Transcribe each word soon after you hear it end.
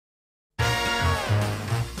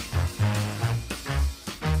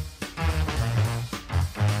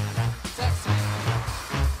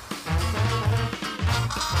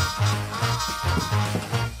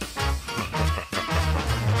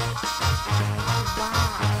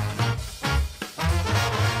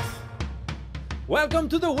Welcome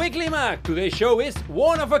to the Weekly Mag. Today's show is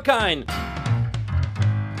one of a kind.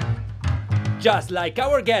 Just like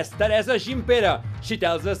our guest, Teresa Gimpera, she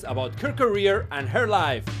tells us about her career and her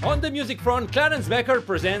life. On the music front, Clarence Bekker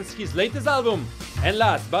presents his latest album. And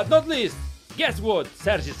last but not least, guess what?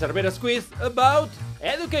 Sergi Cervera's quiz about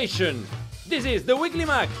education. This is the Weekly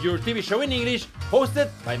Mag, your TV show in English, hosted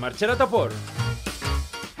by Marcela Topor.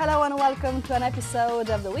 Hello and welcome to an episode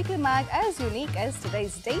of the Weekly Mag as unique as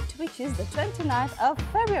today's date, which is the 29th of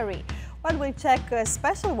February. When we'll check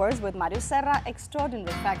special words with Mario Serra,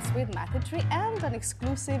 extraordinary facts with Matthew Tree, and an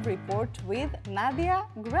exclusive report with Nadia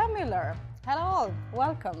Gramuller. Hello all,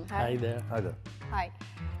 welcome. Hi there. Hi there. Hi.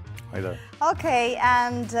 Hi there. Okay,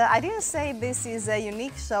 and I didn't say this is a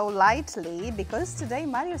unique show lightly, because today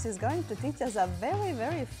Marius is going to teach us a very,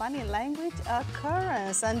 very funny language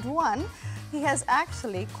occurrence, and one he has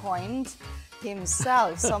actually coined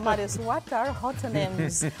himself. So Marius, what are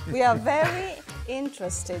hotonyms? We are very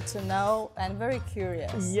interested to know and very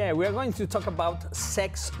curious. Yeah, we are going to talk about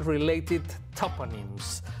sex-related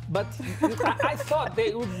toponyms, but I thought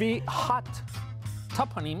they would be hot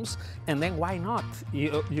toponyms, and then why not?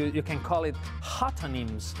 You can call it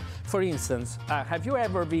hotonyms. For instance, have you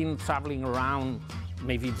ever been traveling around,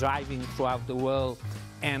 maybe driving throughout the world,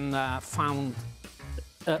 and found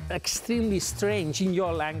extremely strange in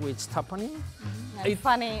your language toponym?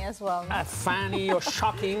 Funny as well. No? Funny or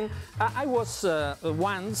shocking. I was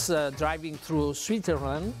once driving through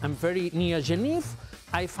Switzerland, and very near Geneva,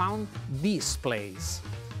 I found this place.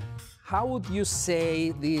 How would you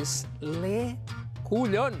say this? Les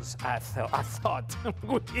couillons, I thought.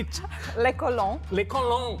 Les colons. Les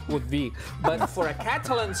colons would be. But for a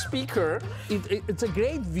Catalan speaker, it's a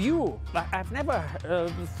great view. I've never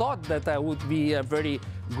thought that that would be a very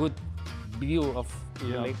good view of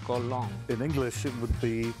Les colons. In English, it would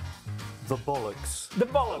be the bollocks. The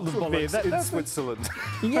bollocks, the bollocks in Switzerland.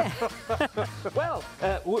 Yeah. Well,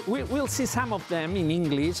 we'll see some of them in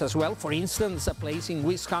English as well. For instance, a place in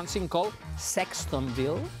Wisconsin called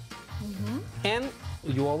Sextonville. And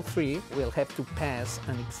you all three will have to pass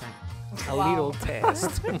an exam, a little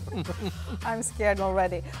test. I'm scared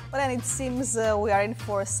already. Well, and it seems we are in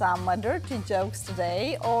for some dirty jokes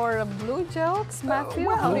today, or blue jokes, Matthew?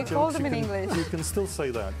 How do you call them in English? You can still say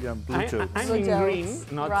that, yeah, blue jokes. I'm Blue in jokes, green,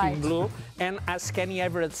 not right. in blue. And as Kenny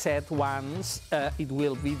Everett said once, it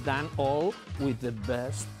will be done all with the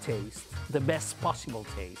best taste, the best possible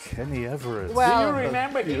taste. Kenny Everett. Well, Do you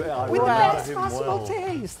remember him? Yeah, I With the remember best him possible well.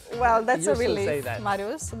 taste. well, that's You a used to say relief, that.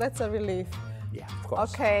 Marius. That's a relief. Yeah, of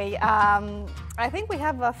course. Okay, I think we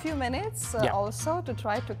have a few minutes Yeah. also to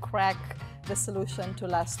try to crack the solution to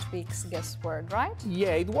last week's guess word, right?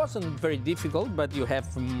 Yeah, it wasn't very difficult, but you have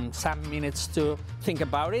some minutes to think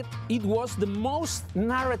about it. It was the most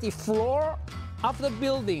narrative floor of the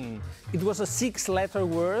building. It was a 6-letter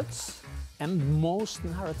words and most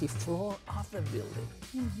narrative floor of the building.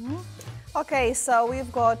 Okay, so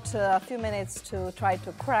we've got a few minutes to try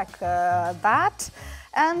to crack that.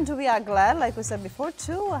 And we are glad, like we said before,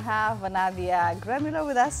 to have Nadia Gramuller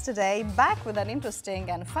with us today, back with an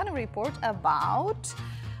interesting and funny report about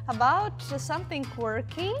something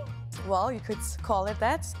quirky. Well, you could call it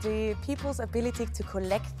that. The people's ability to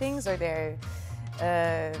collect things, or their,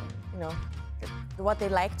 what they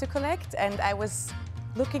like to collect. And I was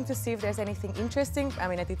looking to see if there's anything interesting. I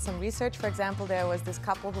mean, I did some research. For example, there was this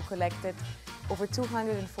couple who collected over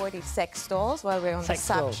 240 sex dolls while we're on Sex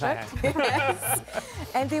the dolls, subject. Yes.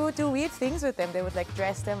 And they would do weird things with them. They would like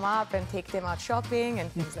dress them up and take them out shopping and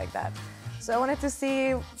things like that. So I wanted to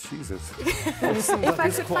see Jesus. if I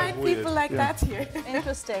could find people like that here.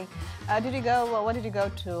 Interesting. What did you go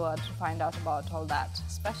to find out about all that?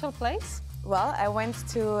 Special place? Well, I went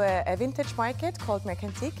to a vintage market called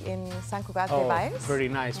Mercantique in San Cugat de Valls. Very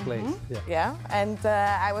nice place. Yeah, and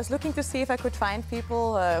I was looking to see if I could find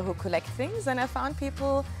people who collect things, and I found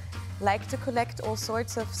people like to collect all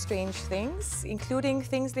sorts of strange things, including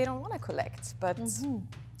things they don't want to collect. But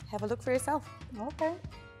have a look for yourself. Okay.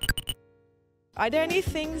 Are there any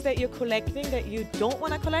things that you're collecting that you don't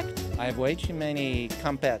want to collect? I have way too many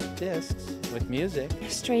compact discs with music.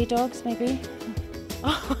 Stray dogs, maybe.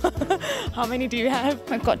 How many do you have?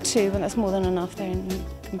 I've got 2, but that's more than enough. They're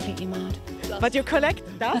completely mad. But you collect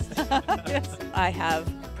dust? Yes. I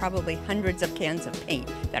have probably hundreds of cans of paint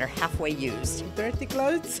that are halfway used. Dirty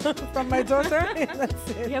clothes from my daughter. That's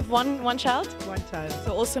it. You have one child? One child.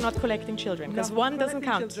 So also not collecting children, because No, one doesn't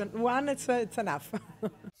collecting count. children. One, it's enough.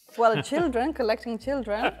 Well, children, collecting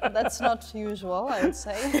children, that's not usual, I would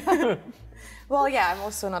say. Well, yeah, I'm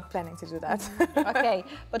also not planning to do that. Okay,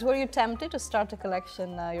 but were you tempted to start a collection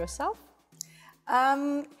yourself?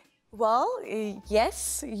 Well,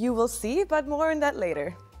 yes, you will see, but more on that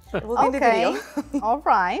later. It will be in the Okay, video. all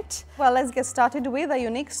right. Well, let's get started with a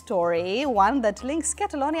unique story, one that links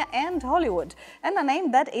Catalonia and Hollywood, and a name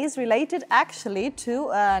that is related actually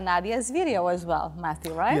to Nadia's video as well,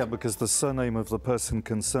 Matthew, right? Yeah, because the surname of the person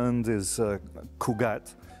concerned is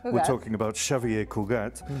Cugat. We're talking about Xavier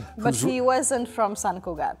Cugat. But he wasn't from San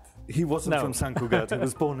Cugat. He wasn't from Sant Cugat. He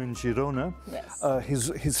was born in Girona. Yes.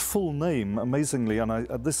 His full name, amazingly, and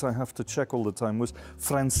this I have to check all the time, was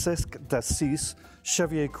Francesc d'Assis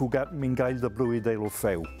Xavier Cugat Mingall de Bru i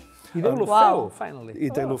Deulofeu. Wow. Finally. I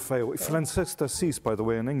Deulofeu. Francesc d'Assis, by the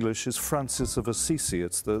way, in English, is Francis of Assisi.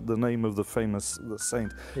 It's the name of the famous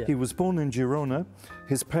saint. Yeah. He was born in Girona.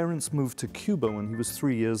 His parents moved to Cuba when he was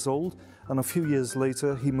 3 years old, and a few years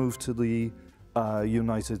later he moved to the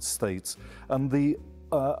United States. And the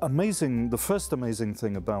first amazing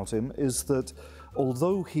thing about him is that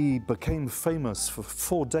although he became famous for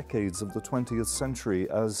 4 decades of the 20th century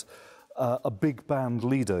as a big band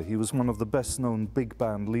leader, he was one of the best known big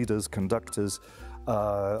band leaders, conductors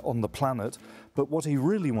on the planet, but what he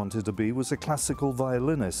really wanted to be was a classical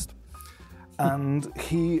violinist. And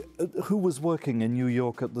who was working in New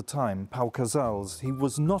York at the time? Pau Casals. He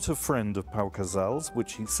was not a friend of Pau Casals,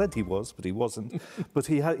 which he said he was, but he wasn't. But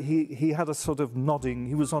he had a sort of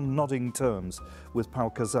he was on nodding terms with Pau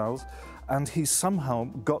Casals, and he somehow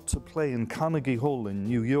got to play in Carnegie Hall in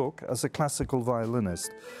New York as a classical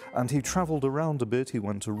violinist. And he traveled around a bit. He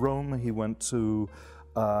went to Rome, he went to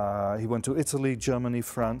Italy, Germany,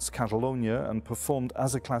 France, Catalonia, and performed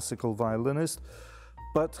as a classical violinist.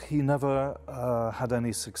 But he never had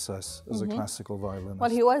any success as a classical violinist. Well,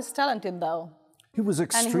 he was talented, though. He was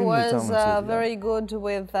extremely talented. And he was very good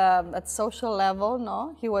with at social level,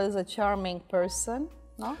 no? He was a charming person,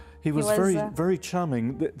 no? He was very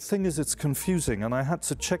charming. The thing is, it's confusing, and I had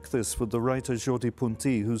to check this with the writer Jordi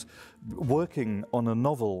Puntí, who's working on a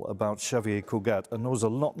novel about Xavier Cugat and knows a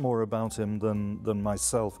lot more about him than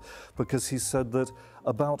myself, because he said that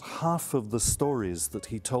about half of the stories that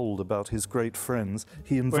he told about his great friends,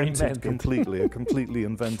 he invented completely, completely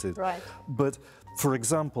invented. Right. But, for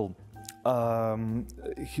example,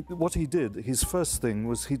 what he did, his first thing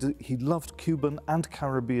was he loved Cuban and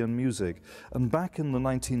Caribbean music, and back in the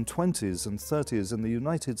 1920s and 30s in the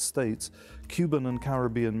United States, Cuban and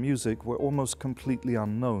Caribbean music were almost completely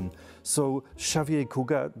unknown. So Xavier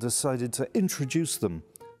Cugat decided to introduce them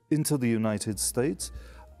into the United States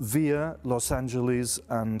via Los Angeles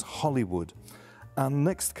and Hollywood. And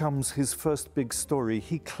next comes his first big story.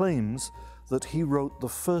 He claims that he wrote the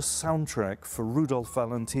first soundtrack for Rudolph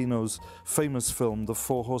Valentino's famous film, The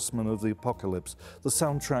Four Horsemen of the Apocalypse. The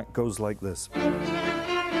soundtrack goes like this.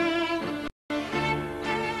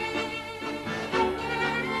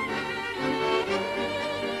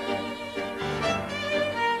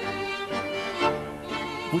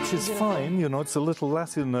 Which is fine, you know, it's a little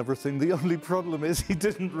Latin and everything. The only problem is he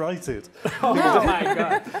didn't write it. Oh my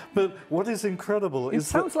God. But what is incredible is it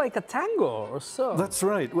sounds like a tango or so. That's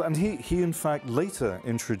right. And he in fact later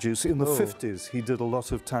introduced, in the 50s, he did a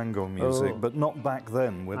lot of tango music, but not back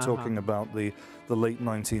then. We're talking about the late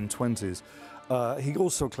 1920s. He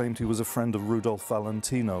also claimed he was a friend of Rudolph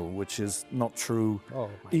Valentino, which is not true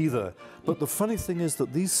either. But the funny thing is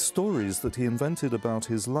that these stories that he invented about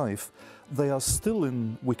his life, they are still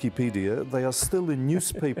in Wikipedia, they are still in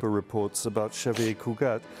newspaper reports about Xavier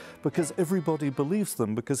Cugat, because everybody believes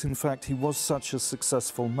them, because in fact he was such a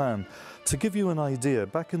successful man. To give you an idea,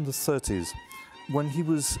 back in the 30s, when he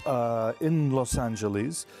was in Los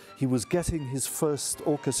Angeles, he was getting his first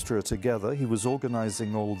orchestra together, he was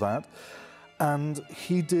organizing all that, and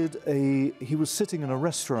he was sitting in a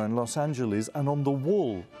restaurant in Los Angeles, and on the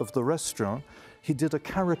wall of the restaurant, he did a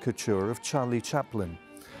caricature of Charlie Chaplin.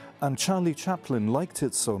 And Charlie Chaplin liked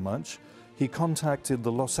it so much, he contacted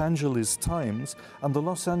the Los Angeles Times, and the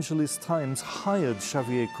Los Angeles Times hired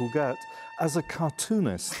Xavier Cugat as a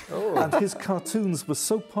cartoonist. And his cartoons were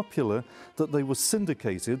so popular that they were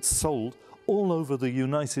syndicated, sold, all over the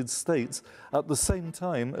United States at the same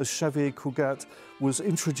time as Xavier Cugat was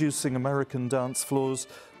introducing American dance floors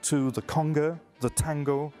to the conga, the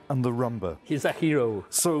tango, and the rumba. He's a hero.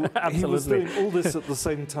 So he was doing all this at the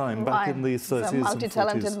same time back in the 30s and 40s. He's a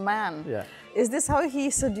multi-talented man. Yeah. Is this how he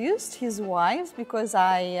seduced his wives? Because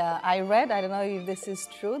I read, I don't know if this is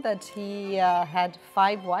true, that he had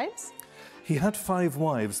 5 wives? He had 5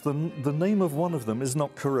 wives. The name of one of them is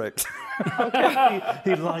not correct.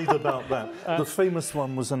 he lied about that. The famous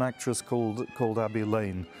one was an actress called Abby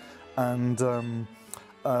Lane. And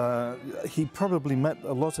he probably met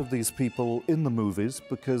a lot of these people in the movies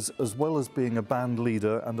because, as well as being a band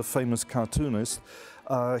leader and a famous cartoonist,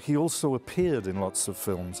 he also appeared in lots of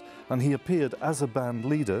films, and he appeared as a band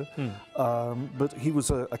leader, but he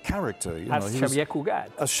was a character. You as know, Xavier Cugat.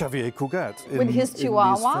 As Xavier Cugat. With his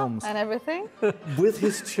chihuahua films. and everything? With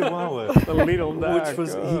his chihuahua. The little dog. Which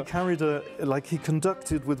was, he carried he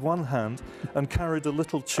conducted with one hand and carried a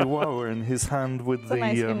little chihuahua in his hand with It's a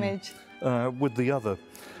nice image. With the other.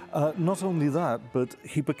 Not only that, but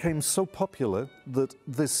he became so popular that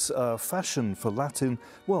this fashion for Latin,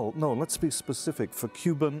 well, no, let's be specific, for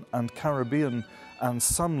Cuban and Caribbean and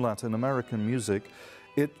some Latin American music,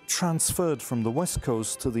 it transferred from the West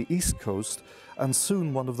Coast to the East Coast, and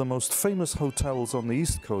soon one of the most famous hotels on the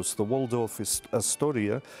East Coast, the Waldorf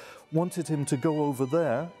Astoria, wanted him to go over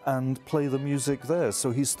there and play the music there.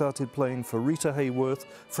 So he started playing for Rita Hayworth,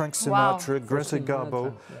 Frank Sinatra, Greta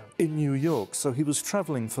Garbo in New York. So he was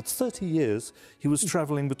traveling for 30 years. He was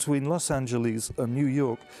traveling between Los Angeles and New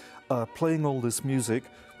York, playing all this music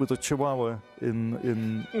with a chihuahua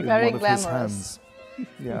in one of his hands.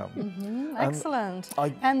 Yeah. Excellent.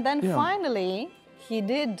 And then finally, he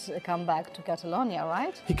did come back to Catalonia,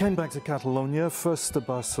 right? He came back to Catalonia, first to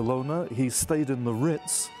Barcelona. He stayed in the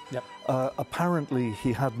Ritz. Yep. Apparently,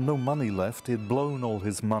 he had no money left. He'd blown all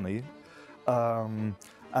his money.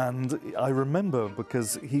 And I remember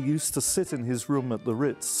because he used to sit in his room at the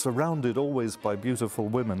Ritz, surrounded always by beautiful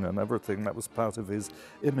women and everything. That was part of his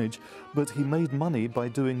image. But he made money by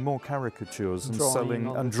doing more caricatures and selling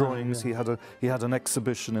and drawings. He had an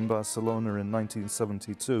exhibition in Barcelona in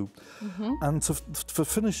 1972. And to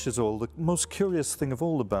finish it all, the most curious thing of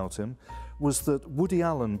all about him was that Woody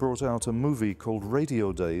Allen brought out a movie called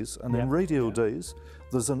Radio Days, and in Radio Days,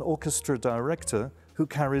 there's an orchestra director who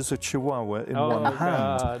carries a chihuahua in one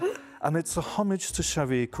hand. And it's a homage to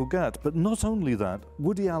Xavier Cugat. But not only that,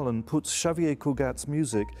 Woody Allen puts Xavier Cugat's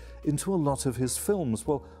music into a lot of his films.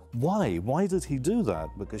 Well, why? Why did he do that?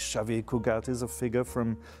 Because Xavier Cugat is a figure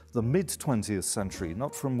from the mid-20th century,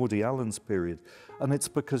 not from Woody Allen's period. And it's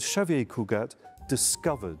because Xavier Cugat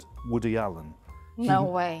discovered Woody Allen. No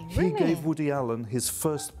way. He gave Woody Allen his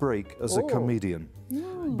first break as a comedian.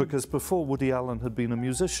 Because before Woody Allen had been a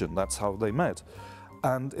musician, that's how they met.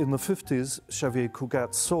 And in the 50s, Xavier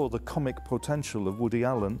Cugat saw the comic potential of Woody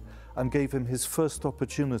Allen and gave him his first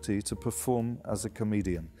opportunity to perform as a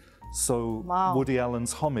comedian. So Woody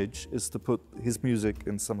Allen's homage is to put his music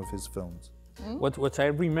in some of his films. What I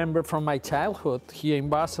remember from my childhood here in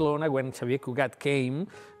Barcelona, when Xavier Cugat came,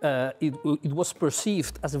 it was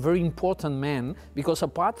perceived as a very important man, because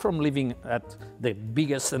apart from living at the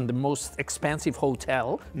biggest and the most expensive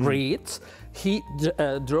hotel, Ritz, he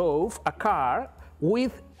drove a car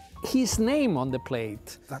with his name on the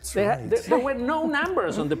plate. That's right. There were no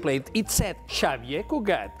numbers on the plate. It said Xavier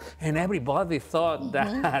Cugat, and everybody thought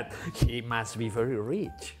that he must be very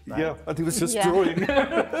rich. Right? Yeah, and he was just drawing.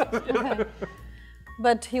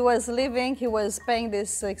 But he was paying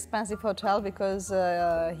this expensive hotel because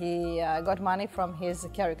he got money from his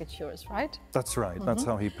caricatures, right? That's right, that's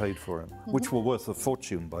how he paid for it, which were worth a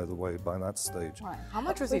fortune, by the way, by that stage. Right. How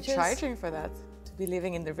much was he charging for that? To be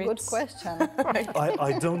living in the Ritz? Good question.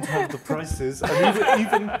 I don't have the prices,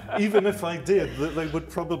 and even if I did, they would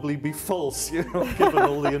probably be false, you know, given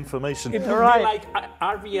all the information. It would be like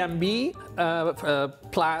Airbnb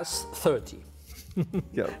plus 30.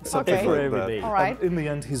 Yeah, something Okay. like every that. day. All right. And in the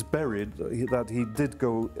end, he's buried. He did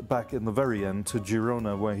go back in the very end to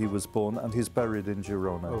Girona, where he was born, and he's buried in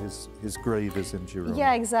Girona. His grave is in Girona.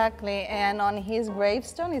 Yeah, exactly. And on his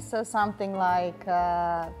gravestone, it says something like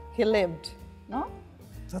he lived. No?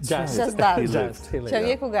 That's Just- right. Just that. He lived.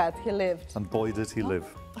 Xavier Cugat, he lived. And boy, did he live.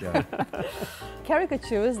 Yeah.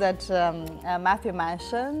 Caricatures that Matthew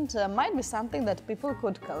mentioned might be something that people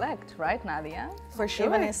could collect, right, Nadia? For sure.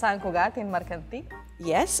 Even in San Cugat, in Mercantic.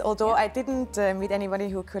 Yes, although I didn't meet anybody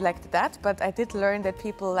who collected that, but I did learn that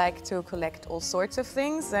people like to collect all sorts of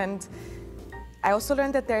things, and I also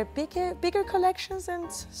learned that there are bigger collections and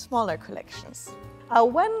smaller collections.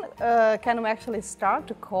 When can we actually start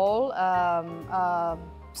to call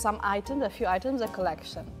some items, a few items, a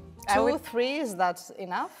collection? 2, 3, is that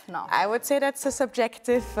enough? No. I would say that's a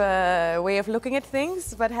subjective way of looking at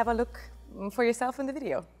things, but have a look for yourself in the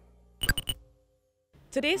video.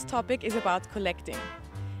 Today's topic is about collecting.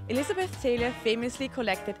 Elizabeth Taylor famously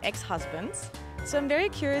collected ex-husbands, so I'm very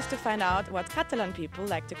curious to find out what Catalan people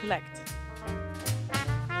like to collect.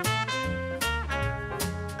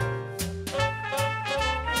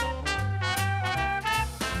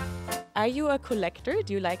 Are you a collector?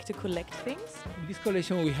 Do you like to collect things? In this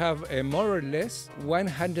collection we have more or less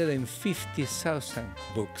 150,000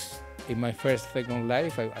 books. In my first second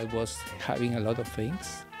life I was having a lot of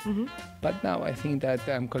things. But now I think that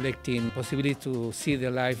I'm collecting possibility to see the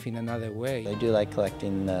life in another way. I do like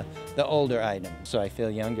collecting the older items, so I feel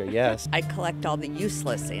younger, yes. I collect all the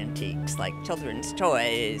useless antiques, like children's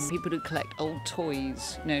toys. People who collect old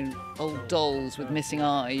toys, you know, old dolls with missing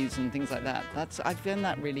eyes and things like that. I find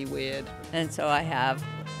that really weird. And so I have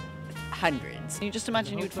hundreds. You just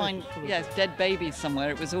imagine you'd find, dead babies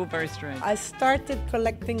somewhere. It was all very strange. I started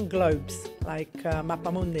collecting globes, like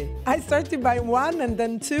Mappamundi. I started by 1 and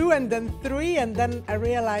then 2 and then 3, and then I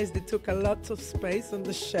realized it took a lot of space on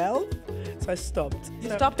the shelf, so I stopped.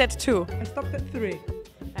 You stopped at 2? I stopped at 3.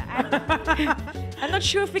 I'm not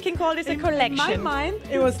sure if we can call this a collection. In my mind,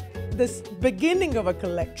 it was the beginning of a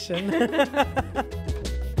collection.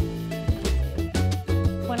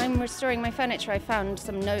 When I'm restoring my furniture, I found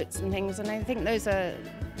some notes and things, and I think those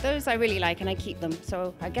I really like, and I keep them.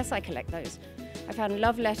 So I guess I collect those. I found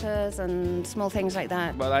love letters and small things like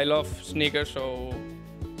that. But I love sneakers, so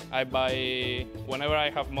I buy whenever I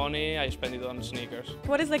have money. I spend it on sneakers.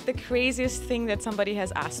 What is like the craziest thing that somebody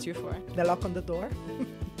has asked you for? The lock on the door.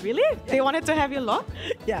 Really? They wanted to have your lock?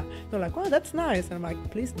 Yeah. They're like, oh, that's nice. And I'm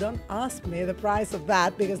like, please don't ask me the price of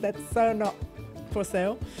that, because that's so not for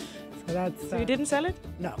sale. So you didn't sell it?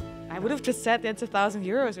 No. I would have just said it's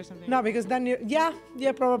 €1,000 or something. No, because then yeah,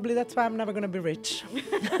 probably. That's why I'm never going to be rich.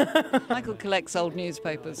 Michael collects old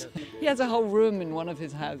newspapers. He has a whole room in one of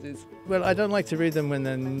his houses. Well, I don't like to read them when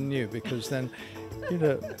they're new, because then, you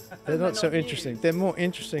know, they're not so interesting. They're more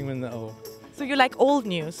interesting when they're old. So you like old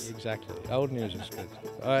news? Exactly. Old news is good.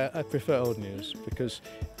 I prefer old news, because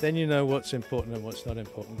then you know what's important and what's not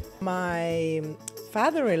important. My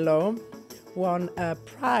father-in-law won a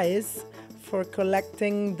prize for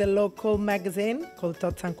collecting the local magazine called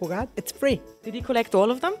Tot Sant Cugat. It's free. Did he collect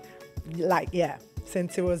all of them? Like, yeah,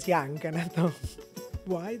 since he was young. And I thought,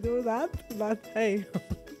 why do that? But hey.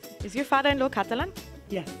 Is your father-in-law Catalan?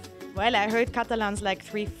 Yes. Well, I heard Catalans like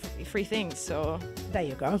three things, so... There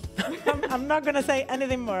you go. I'm not going to say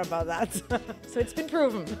anything more about that. So it's been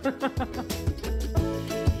proven.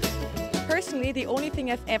 Personally, the only thing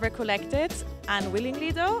I've ever collected,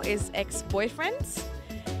 unwillingly though, is ex-boyfriends.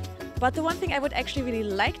 But the one thing I would actually really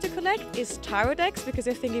like to collect is tarot decks, because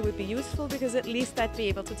I think it would be useful, because at least I'd be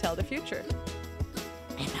able to tell the future.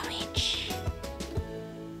 MOH.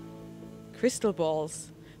 Crystal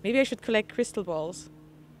balls. Maybe I should collect crystal balls.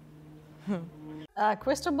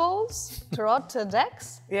 Crystal balls, tarot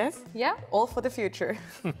decks? Yes. Yeah? All for the future.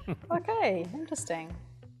 Okay, interesting.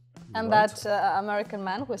 And that American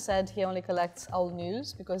man who said he only collects old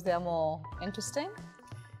news because they are more interesting?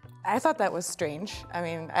 I thought that was strange. I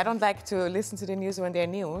mean, I don't like to listen to the news when they're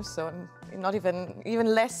new, so not even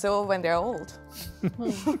less so when they're old.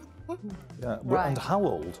 Yeah, Right. and how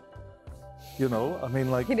old? You know, I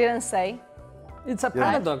mean, like... He didn't say. It's a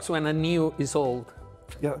paradox when a new is old.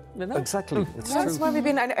 Yeah, You know? exactly. It's That's true.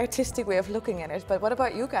 maybe an artistic way of looking at it. But what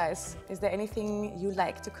about you guys? Is there anything you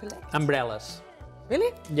like to collect? Umbrellas.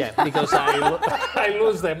 Really? Yeah, because I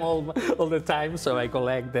lose them all the time, so I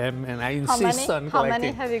collect them, and I insist on collecting. How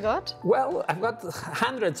many have you got? Well, I've got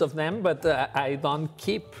hundreds of them, but I don't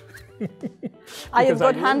keep. You've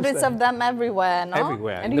got hundreds of them everywhere, no?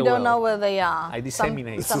 Everywhere, And in you the don't know world. where they are. I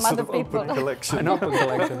disseminate. Some It's a other sort of people. open collection. An open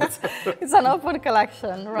collection. It's an open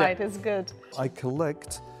collection, right? It's good. I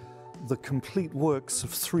collect the complete works of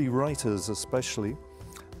 3 writers, especially.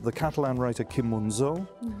 The Catalan writer Kim Monzó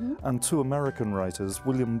and 2 American writers,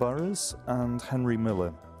 William Burroughs and Henry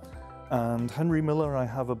Miller. And Henry Miller, I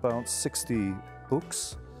have about 60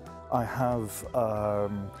 books. I have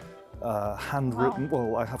handwritten,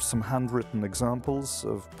 well, I have some handwritten examples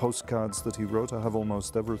of postcards that he wrote. I have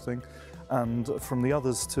almost everything. And from the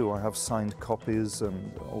others too, I have signed copies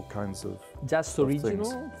and all kinds of Just of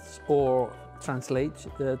originals things. or translations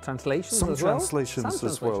Some as well? translations Some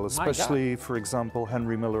as well, translations. My God. especially, for example,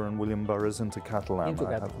 Henry Miller and William Burroughs into Catalan, Into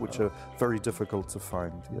I have, Catalan. which are very difficult to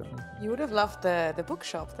find. Yeah. You would have loved the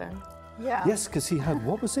bookshop then. Yeah. Yes, because he had,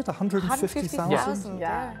 what was it, 150,000? 150,000,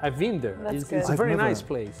 Yeah. I've been there. That's It's a good. very I've never- nice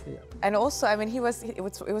place. Yeah. And also, I mean,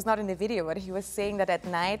 it was not in the video, but he was saying that at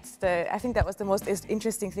night, I think that was the most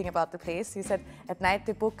interesting thing about the place. He said at night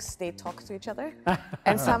the books, they talk to each other,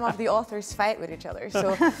 and some of the authors fight with each other.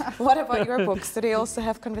 So what about your books? Do they also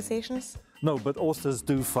have conversations? No, but authors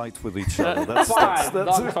do fight with each other. Fight,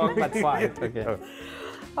 don't talk, but fight. Okay.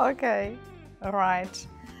 Okay, all right.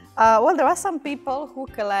 Well, there are some people who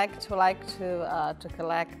like to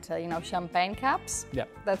collect, you know, champagne caps. Yeah.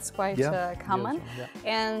 That's quite common. Yeah.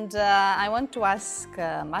 And I want to ask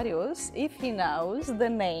Marius if he knows the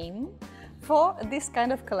name for this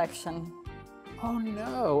kind of collection. Oh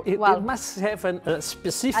no! It Well, must have a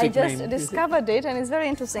specific I just name. discovered it, and it's very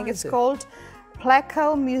interesting. It's called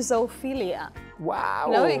placomusophilia. Wow.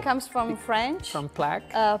 You know, it comes from French. From plaque.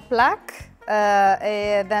 Plaque.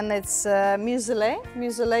 Then it's muselet.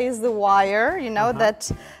 Muselet is the wire, you know,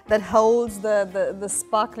 that holds the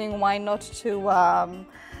sparkling wine not to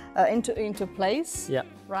into place. Yeah.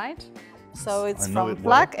 Right. So it's from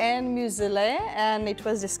plaque and muselet, and it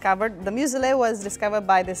was discovered. The muselet was discovered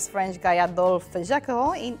by this French guy Adolphe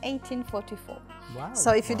Jacqueron in 1844. Wow.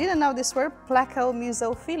 So if you didn't know this word,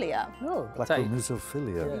 placomusophilia. Oh,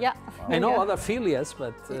 Placomusophilia. Yeah. I know other philias,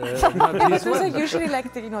 but Those are usually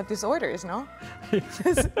like the, you know, disorders, no?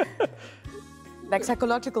 Like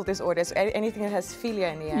psychological disorders, anything that has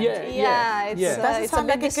philia in the end. Yeah, it's a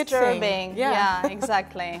bit disturbing. Yeah,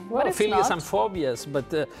 exactly. Well, but philias and phobias, but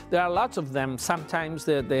there are lots of them. Sometimes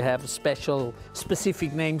they have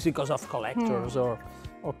specific names because of collectors or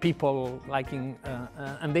people liking,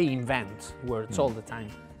 and they invent words all the time,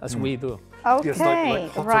 as we do. Okay, yes,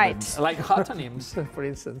 right. Like hotonyms, for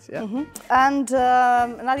instance, yeah. And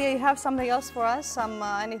Nadia, you have something else for us?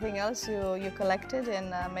 Anything else you collected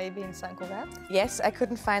in maybe in Saint Cugat? Yes, I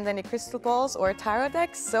couldn't find any crystal balls or tarot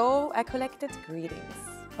decks, so I collected greetings.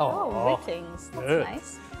 Oh, greetings. That's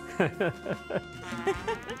nice.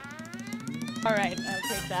 All right, I'll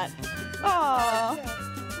take that. Oh,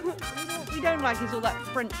 We don't like is all that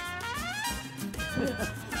French.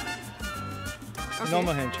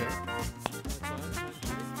 Normal handshake.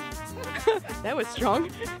 That was strong.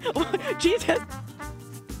 Jesus.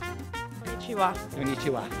 Konnichiwa.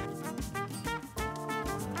 Konnichiwa.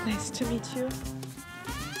 Nice to meet you.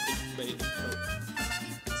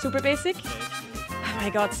 Super basic? Oh my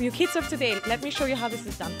god, so you kids of today, let me show you how this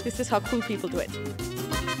is done. This is how cool people do it.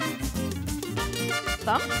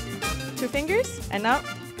 Thumb, 2 fingers, and now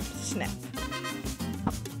snap.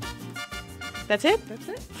 That's it? That's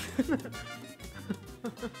it?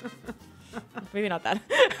 Maybe not that.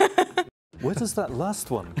 Where does that last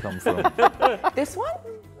one come from? This one?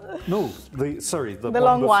 No, the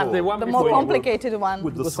long one, before. the more complicated one.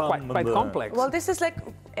 With the was thumb quite and complex. Well, this is like,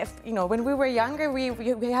 you know, when we were younger,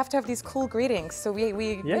 we have to have these cool greetings. So we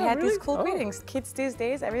had these cool greetings. Kids these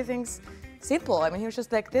days, everything's simple. I mean, he was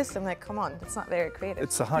just like this. I'm like, come on, that's not very creative.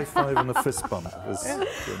 It's a high five and a fist bump.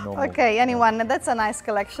 Okay, anyone, that's a nice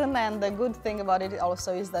collection, and the good thing about it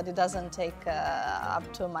also is that it doesn't take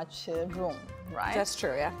up too much room, right? That's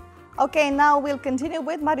true, yeah. Okay, now we'll continue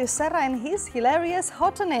with Mario Serra and his hilarious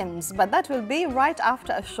hotonyms, but that will be right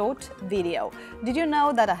after a short video. Did you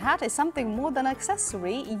know that a hat is something more than an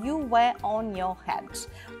accessory you wear on your head?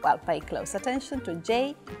 Well, pay close attention to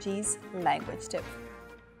JG's language tip.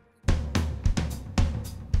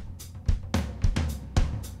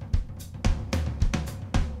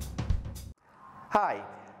 Hi,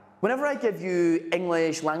 whenever I give you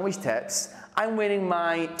English language tips, I'm wearing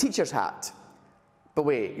my teacher's hat. But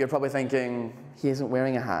wait, you're probably thinking, he isn't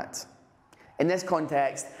wearing a hat. In this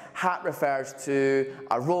context, hat refers to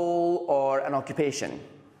a role or an occupation.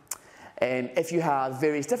 If you have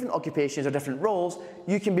various different occupations or different roles,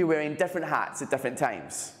 you can be wearing different hats at different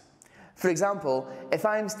times. For example, if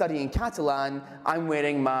I'm studying Catalan, I'm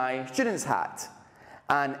wearing my student's hat.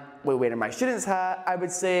 And while wearing my student's hat, I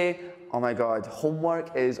would say, oh my God,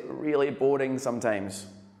 homework is really boring sometimes.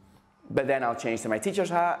 But then I'll change to my teacher's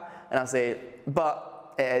hat, and I'll say,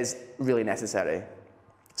 but it is really necessary.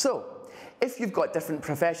 So, if you've got different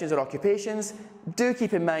professions or occupations, do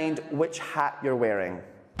keep in mind which hat you're wearing.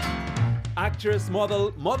 Actress,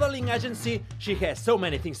 model, modeling agency, she has so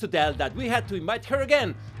many things to tell that we had to invite her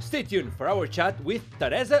again. Stay tuned for our chat with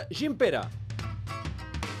Teresa Gimpera.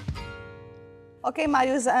 Okay,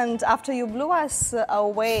 Marius, and after you blew us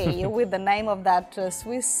away with the name of that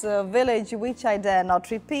Swiss village, which I dare not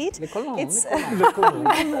repeat, it's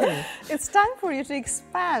time for you to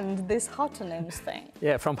expand this hotonyms thing.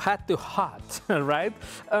 Yeah, from hat to hot, right?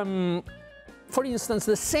 For instance,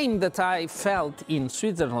 the same that I felt in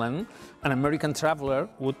Switzerland, an American traveler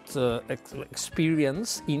would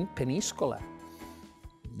experience in Peniscola.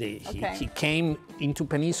 He came into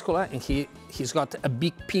Peniscola and he's got a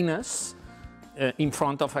big penis in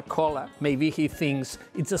front of a cola. Maybe he thinks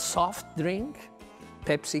it's a soft drink,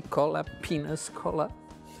 Pepsi Cola, penis cola.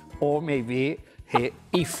 Or maybe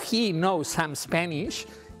if he knows some Spanish,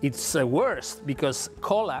 it's worse because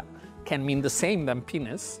cola can mean the same than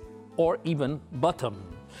penis or even bottom.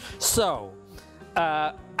 So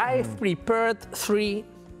I've prepared 3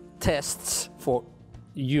 tests for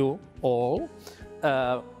you all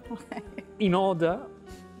in order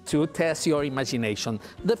to test your imagination.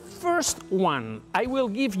 The first one, I will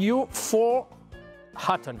give you 4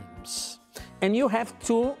 hotonyms, and you have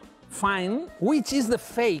to find which is the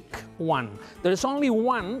fake one. There's only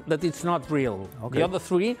one that it's not real. Okay. The other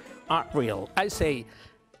three are real. I say,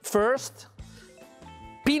 first,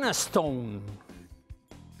 Pinastone.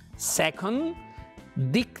 Second,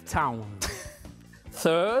 Dicktown.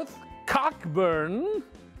 Third, Cockburn.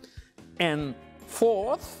 And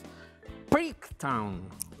fourth, Pricktown.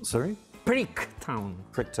 Sorry? Pricktown.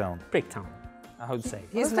 Pricktown. Pricktown, I would say.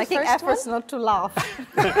 He's making efforts not to laugh.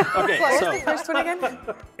 Okay, What so was the first one again?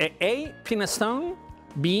 A, Pinastone.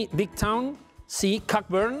 B, Dicktown. C,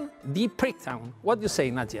 Cockburn. D, Pricktown. What do you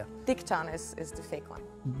say, Nadia? Dicktown is the fake one.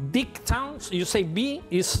 Dicktown, so you say B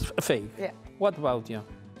is fake. Yeah. What about you?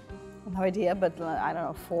 No idea, but I don't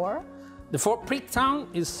know, 4? The 4, Pricktown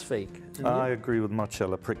is fake. I agree with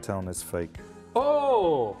Marcella. Pricktown is fake.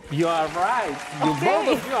 Oh, you are right. You both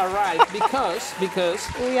of you are right because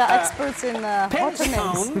We are experts in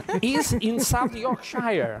Penstown hotonyms. is in South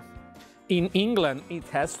Yorkshire. In England, it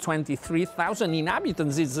has 23,000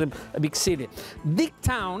 inhabitants. It's a big city.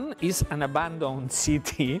 Dicktown is an abandoned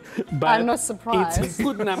city, but I'm not surprised. it's in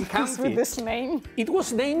Putnam County. With this name. It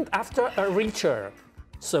was named after a Richard,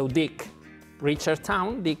 so Dick. Richard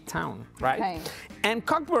Town, Dicktown, right? Okay. And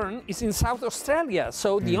Cockburn is in South Australia,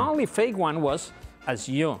 so the only fake one was, as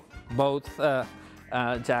you both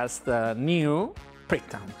just knew,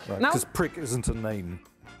 Pricktown. Right, Now, because prick isn't a name.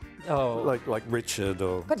 oh, Like Richard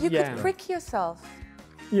or... But you Yeah. could prick yourself.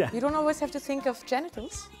 yeah. You don't always have to think of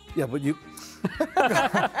genitals. Yeah, but you...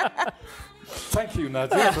 Thank you,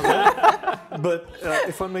 Nadia, for that. But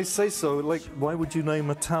if I may say so, like, why would you name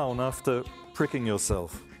a town after pricking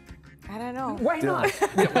yourself? I don't know. Why not?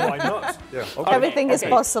 Yeah, why not? Yeah, okay. Everything is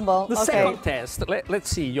possible. The Okay. second test, let's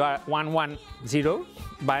see, you are 1-1-0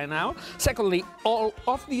 by now. Secondly, all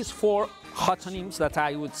of these 4 hotonyms that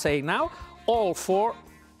I would say now, all 4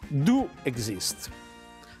 do exist.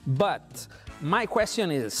 But my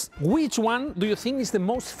question is, which one do you think is the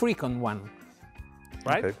most frequent one?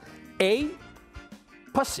 Right? Okay. A,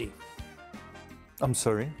 pussy. I'm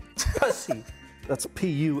sorry. Pussy. That's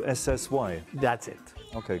P-U-S-S-Y. That's it.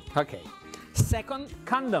 Okay. Okay. Second,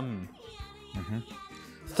 condom.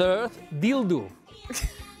 Third, dildo.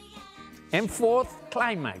 And fourth,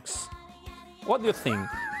 climax. What do you think?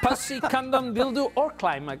 Pussy, condom, dildo, or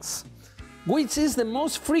climax? Which is the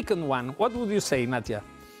most frequent one? What would you say, Nadia?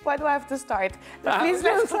 Why do I have to start? Please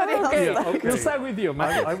let somebody else Okay, start. okay. We'll start with you,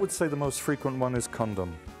 Marcella. I would say the most frequent one is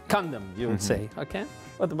condom. Condom, you would say. Okay.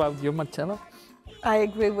 What about you, Marcella? I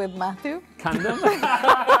agree with Matthew. Condom?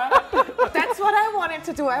 That's what I wanted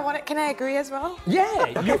to do. Can I agree as well?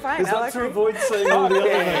 Yeah. Okay, fine. Is I'll that to agree. avoid saying all the other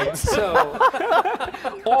Okay, names? so,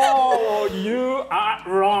 oh, you are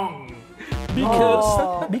wrong.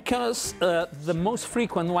 Because the most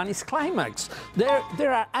frequent one is climax.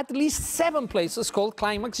 There are at least 7 places called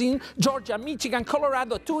climax in Georgia, Michigan,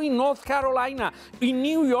 Colorado, 2 in North Carolina, in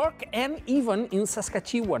New York, and even in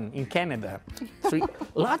Saskatchewan, in Canada. 3,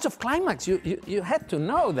 lots of climax. You had to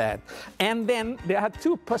know that. And then there are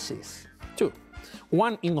 2 pussies. 2.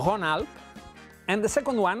 One in Rhône-Alpes, and the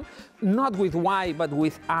second one, not with Y, but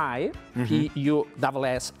with I,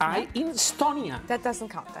 P-U-S-S-I, in Estonia. That doesn't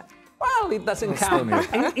count then. Well, it doesn't count.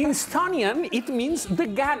 In Estonian, it means the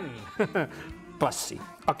gun. Pussy.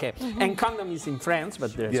 Okay. And condom is in France,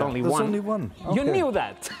 but there's only there's one. only one. You Okay. knew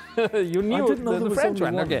that. You knew didn't know there the was French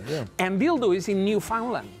only one. one, Okay. yeah. And dildo is in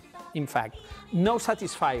Newfoundland, in fact. No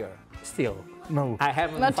satisfier still. No. I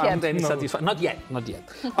haven't Not found yet. any No. satisfier. Not yet, not yet.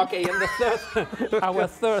 Okay, and the third, our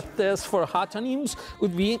third test for hotonyms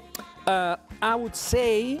would be, I would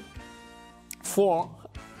say, 4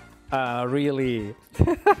 really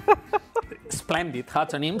splendid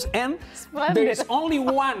hotonyms, and Splendid. there is only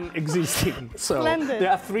one existing. So Splendid.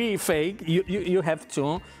 there are 3 fake. You have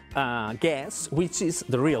to guess which is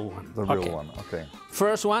the real one. The real one, okay.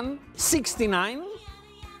 First one, 69.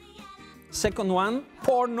 Second one,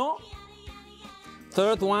 porno.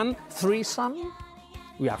 Third one, threesome.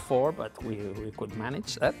 We are 4, but we could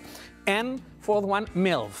manage that. And fourth one,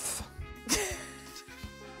 MILF.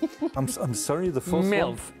 I'm sorry, the fourth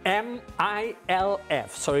MILF. one?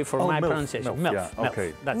 M-I-L-F. Sorry for my MILF, pronunciation. MILF, MILF. yeah,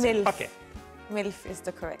 okay. That's MILF. it. Okay. MILF is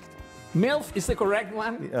the correct one. MILF is the correct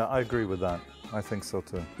one Yeah, I agree with that. I think so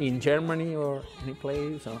too. in Germany or any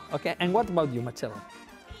place. Or, okay. And what about you, Marcella?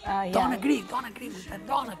 Yeah. Don't agree with that.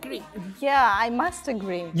 Don't agree. Yeah, I must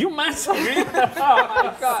agree. You must agree. Oh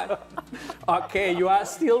my God. Okay, you are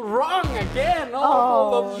still wrong again.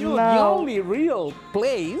 All of you. no. The only real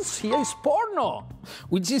place here is porno,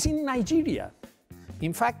 which is in Nigeria.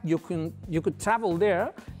 In fact, you could travel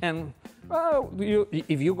there, and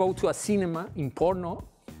if you go to a cinema in porno,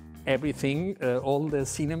 everything, all the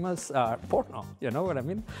cinemas are porno. You know what I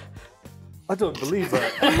mean? I don't believe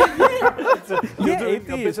that. You're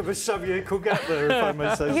doing a bit of a Xavier Cugat there, if I may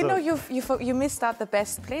say so. You know, you missed out the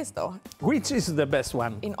best place, though. Which is the best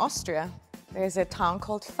one? In Austria, there's a town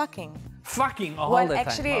called Fucking. Fucking all well, the time.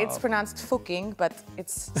 actually, it's pronounced Fucking, but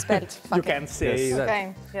it's spelled Fucking. You can say that.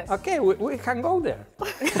 Okay, yes. Okay, we can go there.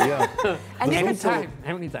 Yeah. And anytime.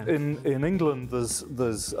 In England,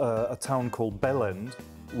 there's a town called Bellend,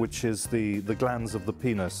 which is the glands of the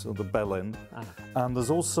penis, or the bell end. And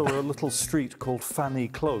there's also a little street called Fanny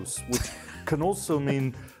Close, which can also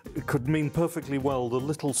mean, it could mean perfectly well the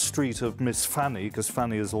little street of Miss Fanny, because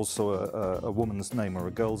Fanny is also a woman's name or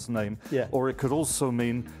a girl's name. Yeah. Or it could also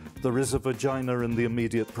mean there is a vagina in the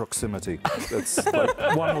immediate proximity. It's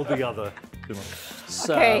like one or the other. You know.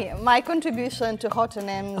 So, okay, my contribution to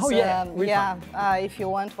hotonyms. Oh yeah, if you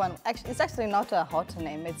want one, actually, it's actually not a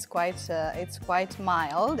hotonym. It's quite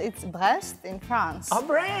mild. It's Brest in France. Oh,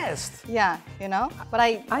 Brest. Yeah, you know. But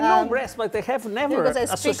I know Brest, but I have never because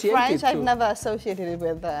I speak French. to. I've never associated it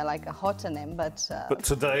with like a hotonym, but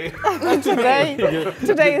today,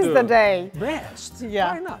 today is the day. Brest.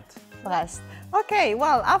 Yeah. Why not? Brest. Okay,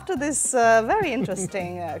 well, after this very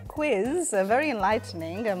interesting quiz, very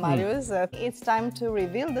enlightening, Marius, it's time to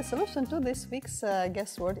reveal the solution to this week's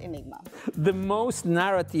guess word enigma. The most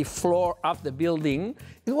narrative floor of the building,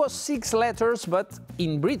 it was 6 letters, but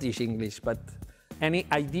in British English. But any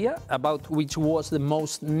idea about which was the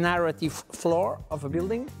most narrative floor of a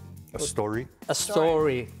building? A story. A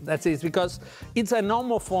story. That's it, because it's an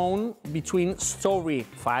homophone between story,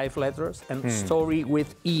 5 letters, and story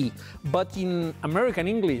with E. But in American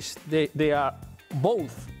English, they are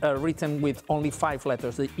both written with only 5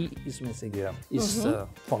 letters. The E is missing. Yeah.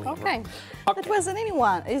 Falling. Okay. That was an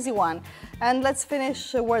easy one. And let's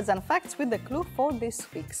finish words and facts with the clue for this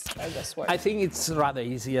week's guess word. I think it's rather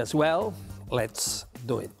easy as well. Let's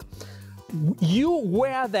do it. You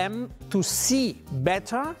wear them to see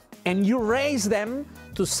better, and you raise them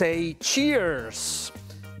to say cheers.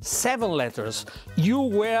 7 letters. You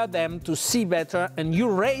wear them to see better, and you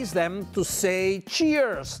raise them to say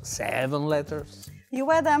cheers. 7 letters. You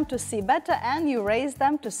wear them to see better, and you raise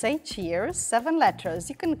them to say cheers. 7 letters.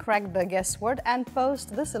 You can crack the guess word and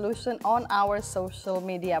post the solution on our social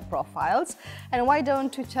media profiles. And why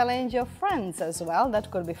don't you challenge your friends as well?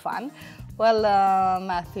 That could be fun. Well,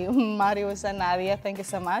 Matthew, Marius and Nadia, thank you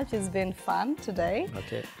so much. It's been fun today.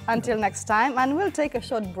 Okay. Until next time, and we'll take a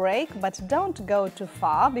short break, but don't go too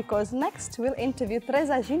far, because next we'll interview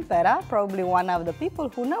Teresa Gimpera, probably one of the people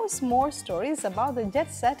who knows more stories about the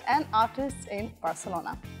jet set and artists in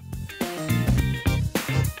Barcelona.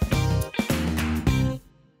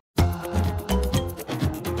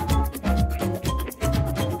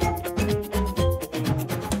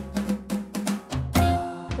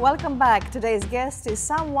 Welcome back. Today's guest is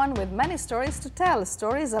someone with many stories to tell.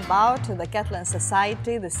 Stories about the Catalan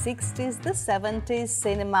society, the 60s, the 70s,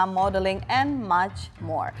 cinema, modeling, and much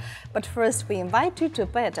more. But first, we invite you to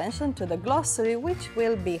pay attention to the glossary, which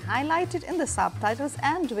will be highlighted in the subtitles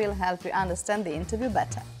and will help you understand the interview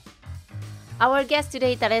better. Our guest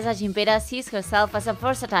today, Teresa Gimpera, sees herself as a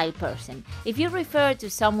versatile person. If you refer to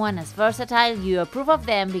someone as versatile, you approve of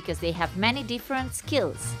them because they have many different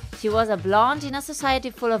skills. She was a blonde in a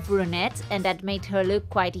society full of brunettes, and that made her look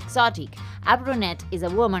quite exotic. A brunette is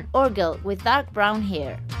a woman or girl with dark brown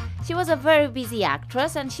hair. She was a very busy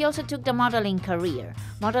actress, and she also took the modeling career.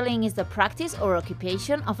 Modeling is the practice or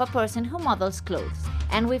occupation of a person who models clothes.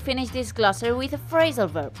 And we finish this glossary with a phrasal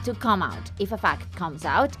verb, to come out. If a fact comes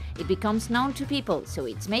out, it becomes known to people, so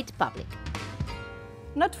it's made public.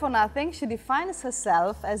 Not for nothing, she defines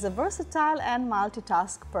herself as a versatile and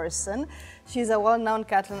multitask person. She's a well-known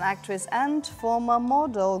Catalan actress and former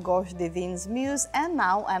model, Gosh Divin's muse, and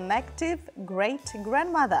now an active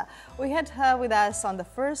great-grandmother. We had her with us on the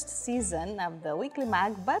first season of the Weekly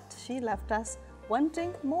Mag, but she left us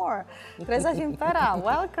wanting more. Teresa Gimpera,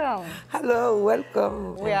 welcome. Hello,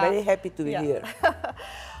 welcome. I'm very happy to be here.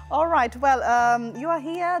 All right, well, you are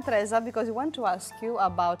here, Teresa, because we want to ask you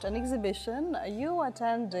about an exhibition you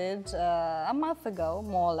attended a month ago,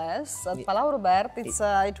 more or less, at Palau Robert. It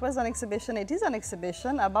is an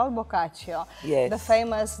exhibition about Boccaccio, the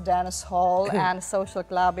famous dance hall and social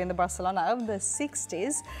club in the Barcelona of the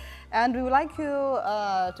 60s. And we would like you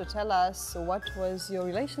to tell us what was your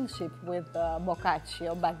relationship with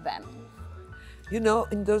Boccaccio back then. You know,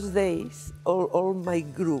 in those days, all my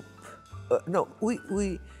group,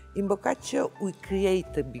 in Boccaccio, we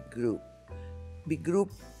create a big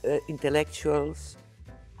group, intellectuals,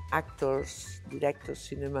 actors, directors,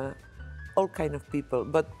 cinema, all kind of people.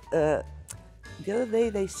 But the other day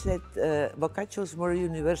they said Boccaccio's more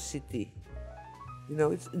university. You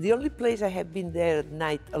know, it's the only place I have been there at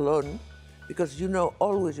night alone because you know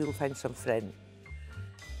always you'll find some friend.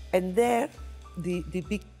 And there, the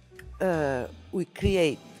big, we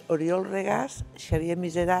create Oriol Regàs, Xavier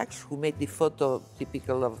Miseracs, who made the photo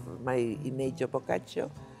typical of my image of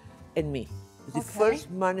Boccaccio, and me. The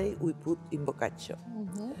first money we put in Boccaccio.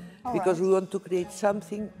 Because we want to create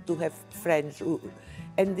something to have friends.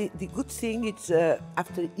 And the good thing is,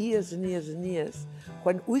 after years and years and years,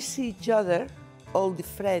 when we see each other, all the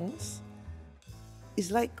friends,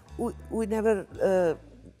 it's like we never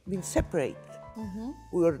been separate.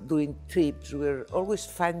 We were doing trips, we were always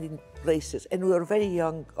finding places, and we were very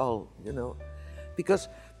young all, you know, because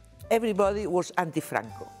everybody was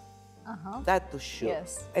anti-Franco. That was sure.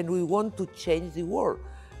 Yes. And we want to change the world,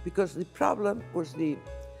 because the problem was the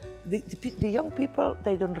young people,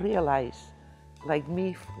 they don't realize, like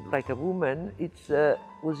me, like a woman, it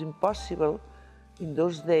was impossible in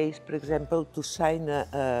those days, for example, to sign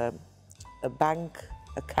a bank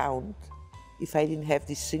account if I didn't have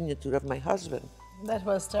the signature of my husband. That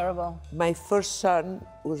was terrible. My first son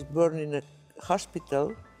was born in a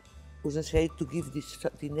hospital, was decided to give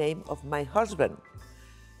the name of my husband.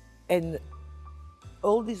 And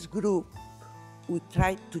all this group, we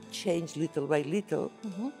tried to change little by little,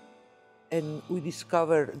 and we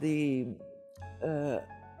discovered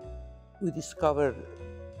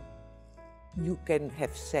you can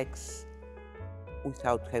have sex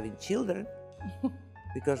without having children,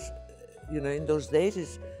 because you know in those days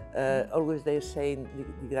it's always they're saying,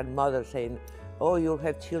 the grandmother saying, oh, you'll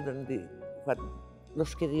have children,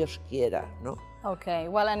 los que Dios quiera, no? Okay,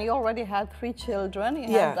 well, and you already had 3 children. You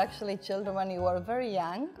had actually children when you were very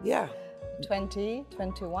young. Yeah. 20,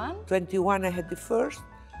 21? 21 I had the first,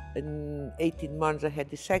 in 18 months I had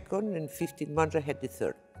the second, and 15 months I had the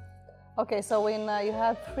third. Okay, so when you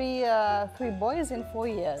had three boys in 4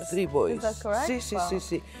 years. 3 boys. Is that correct?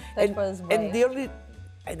 Si. That was brave.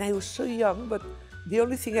 And I was so young, but the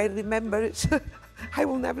only thing I remember is I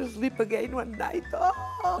will never sleep again one night.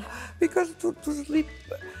 Oh, because to sleep,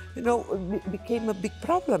 you know, became a big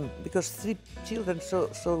problem, because 3 children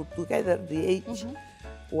so together, the age,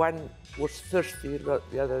 one was thirsty,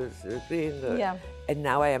 the other is green. And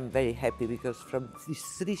now I am very happy, because from these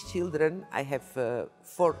 3 children, I have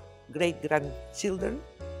 4 great-grandchildren,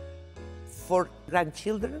 4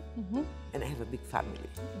 grandchildren, and I have a big family.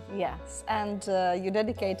 Yes, and you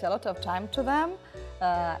dedicate a lot of time to them,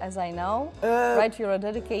 as I know, right? You're a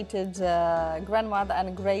dedicated grandmother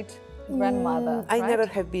and great-grandmother, I right? never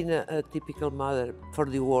have been a typical mother for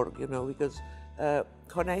the work, you know, because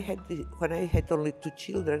when I had only 2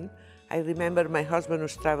 children, I remember my husband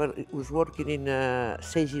was working in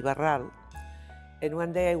Segi Barral, and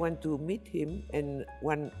one day I went to meet him, and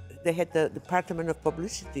they had the department of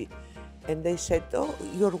publicity, and they said, oh,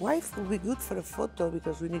 your wife will be good for a photo,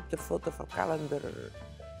 because we need the photo for calendar.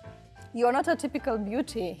 You're not a typical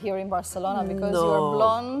beauty here in Barcelona, because you're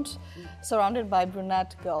blonde, surrounded by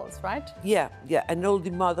brunette girls, right? Yeah, and all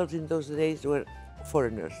the models in those days were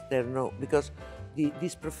foreigners. Because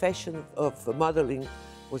this profession of modeling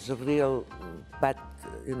was a real bad,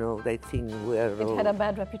 you know, they think it had a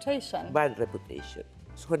bad reputation. Bad reputation.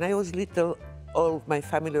 So when I was little, all of my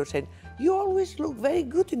family were saying, you always look very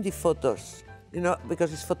good in the photos, you know,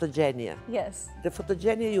 because it's photogenia. Yes. The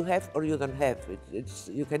photogenia you have or you don't have.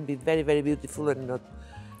 You can be very, very beautiful and not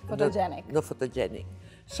photogenic. Not photogenic.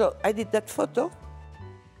 So I did that photo,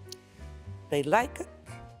 they like it,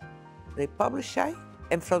 they publish it,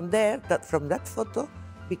 and from there, from that photo,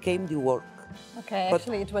 became the work. Okay,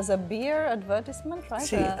 actually it was a beer advertisement, right?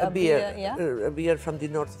 Sí, a beer, yeah? A beer from the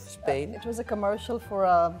north of Spain. It was a commercial for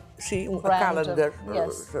a a calendar.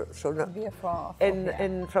 Yes, so beer for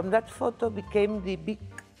and from that photo became the big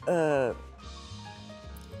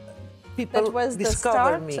people that was the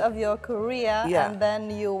start of your career, and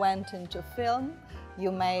then you went into film.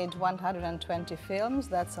 You made 120 films,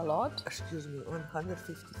 that's a lot. Excuse me,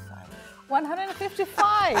 155.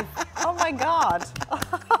 155! Oh my God!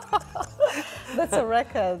 That's a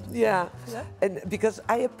record. Yeah, and because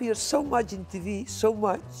I appear so much in TV, so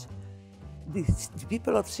much, the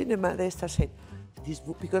people of cinema, they start saying, this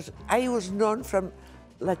book, because I was known from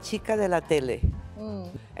La Chica de la Tele.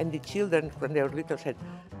 And the children, when they were little, said,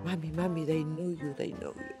 Mommy, they know you.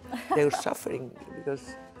 They were suffering,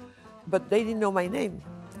 but they didn't know my name.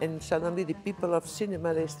 And suddenly the people of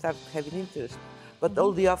cinema, they start having interest. But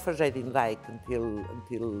all the offers I didn't like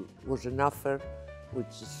until was an offer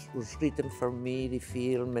was written for me, the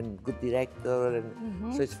film, and good director,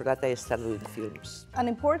 and so it's for that I started doing films. An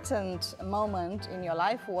important moment in your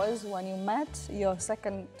life was when you met your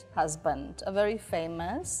second husband, a very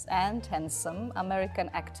famous and handsome American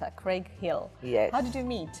actor, Craig Hill. Yes. How did you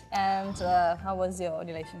meet, and how was your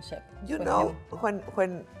relationship You with know, him?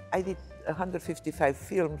 when I did 155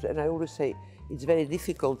 films, and I always say it's very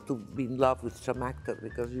difficult to be in love with some actor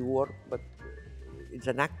because you work, but it's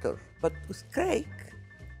an actor. But with Craig,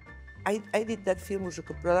 I did that film with a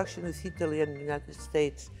co-production with Italy and the United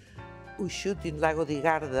States. We shoot in Lago di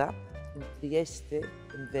Garda, in Trieste,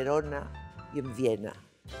 in Verona, and in Vienna.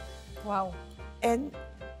 Wow. And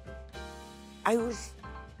I was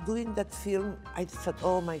doing that film, I thought,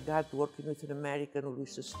 oh my God, working with an American will be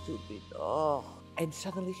so stupid. Oh. And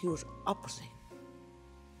suddenly he was opposite.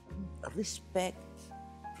 Respect,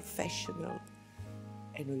 professional,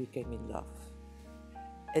 and we became in love.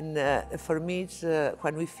 And for me, it's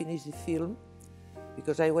when we finished the film,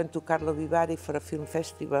 because I went to Carlo Vivari for a film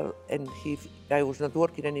festival, and I was not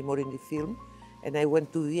working anymore in the film, and I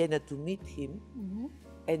went to Vienna to meet him,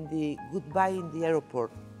 and the goodbye in the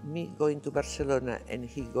airport, me going to Barcelona and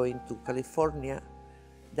he going to California,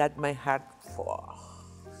 that my heart,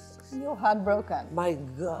 Your heart broken. My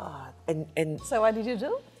God. And so what did you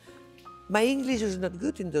do? My English was not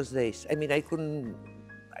good in those days. I mean, I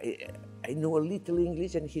knew a little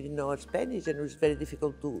English and he didn't know Spanish, and it was very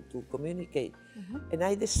difficult to communicate. And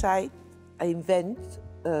I do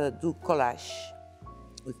collage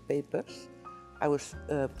with papers. I was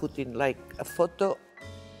putting like a photo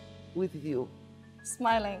with you.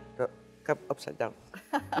 Smiling. Come upside down,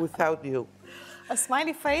 without you. A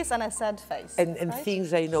smiley face and a sad face. And right?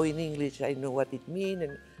 things I know in English, I know what it means.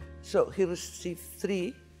 And so he received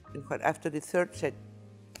 3, and after the 3rd said,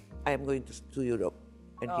 I am going to Europe.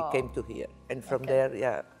 And he came to here. And from there,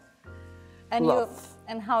 yeah, and love.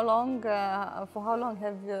 And how long, for how long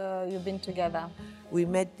have you been together? We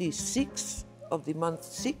met the 6th of the month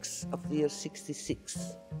 6 of the year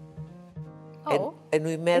 66. Oh, and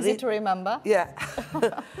we married. Easy to remember. Yeah.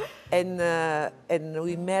 and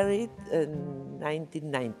we married in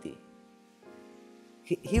 1990.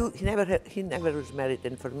 He never was married,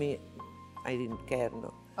 and for me, I didn't care,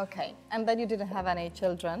 no. Okay, and then you didn't have any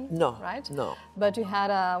children, no, right? No. But you had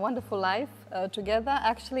a wonderful life together.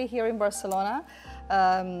 Actually, here in Barcelona,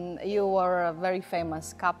 you were a very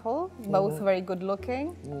famous couple, both very good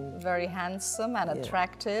looking, very handsome and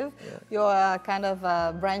attractive. Yeah. You're a kind of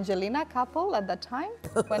a Brangelina couple at that time.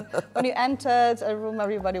 When you entered a room,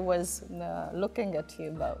 everybody was looking at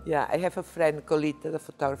you both. Yeah, I have a friend, Colita, the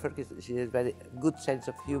photographer. She has a very good sense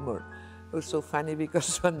of humor. It was so funny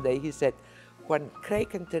because one day he said, when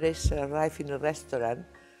Craig and Teresa arrive in a restaurant,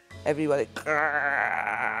 everybody.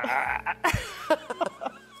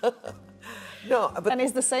 No, but and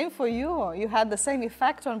it's the same for you. You had the same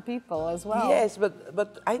effect on people as well. Yes,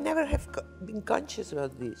 but I never have been conscious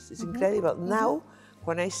about this. It's incredible. Now,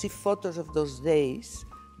 when I see photos of those days,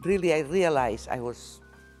 really I realize I was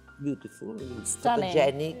beautiful, stunning,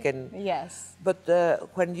 photogenic, and yes. But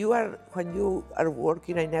when you are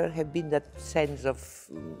working, I never have been that sense of.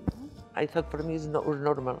 I thought for me it was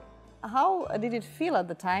normal. How did it feel at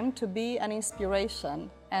the time to be an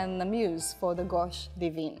inspiration and a muse for the gauche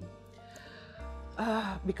divine?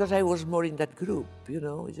 Because I was more in that group, you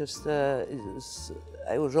know.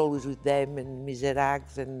 I was always with them and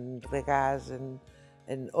Miseracs and Regas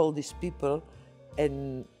and all these people,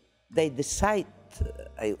 and they decide.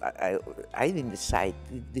 I didn't decide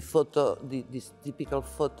the photo, this typical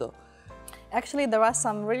photo. Actually, there are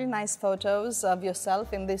some really nice photos of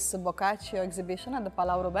yourself in this Boccaccio exhibition at the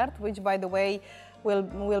Palau Robert, which, by the way,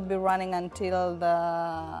 will be running until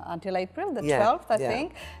April, the 12th, I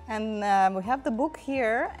think. And we have the book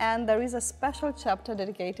here, and there is a special chapter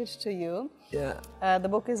dedicated to you. Yeah. The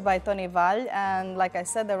book is by Tony Vall, and like I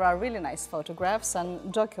said, there are really nice photographs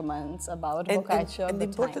and documents about Boccaccio. And the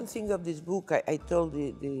important thing of this book, I told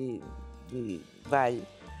the Vall,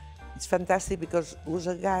 it's fantastic because it was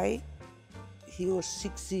a guy. He was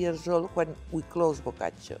 6 years old when we closed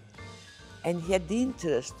Boccaccio. And he had the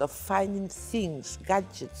interest of finding things,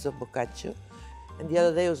 gadgets of Boccaccio. And the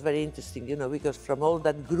other day was very interesting, you know, because from all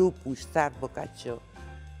that group we start Boccaccio,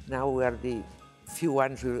 now we are the few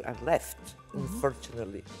ones who are left,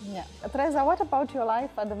 unfortunately. Yeah. Teresa, what about your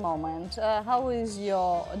life at the moment? How is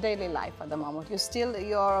your daily life at the moment?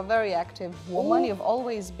 You're a very active woman, you've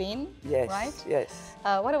always been, right? Yes.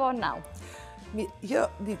 What about now? Yeah,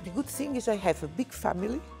 the good thing is I have a big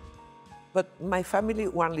family, but my family,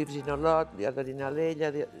 one lives in Olot, the other in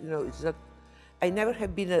Alella, you know, it's not, I never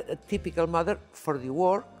have been a typical mother for the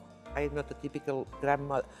work. I am not a typical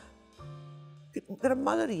grandmother.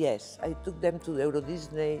 Grandmother, yes. I took them to Euro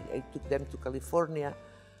Disney, I took them to California.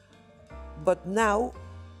 But now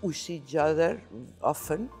we see each other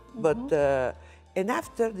often. But and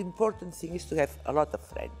after, the important thing is to have a lot of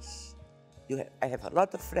friends. I have a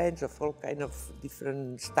lot of friends of all kind of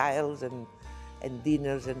different styles and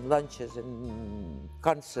dinners and lunches and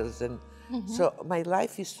concerts. And so my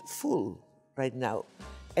life is full right now.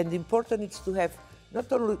 And the important is to have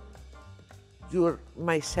not only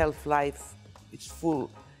myself life, it's full,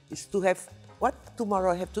 is to have what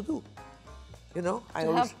tomorrow I have to do. You know, I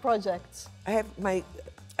always have projects. I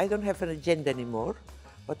don't have an agenda anymore,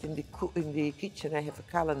 but in the kitchen I have a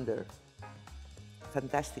calendar,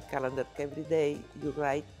 fantastic calendar. Every day you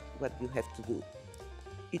write what you have to do.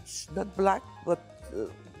 It's not black, but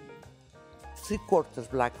 3/4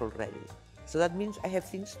 black already. So that means I have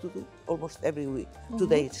things to do almost every week.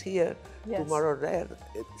 Today it's here, tomorrow there.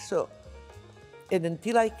 So, and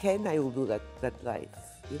until I can, I will do that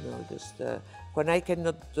life. You know, just when I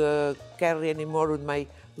cannot carry anymore with my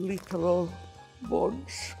little old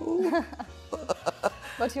bones.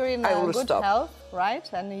 But you're in good health, right?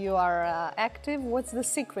 And you are active. What's the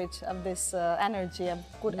secret of this energy, of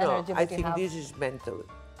good energy that you have? I think this is mental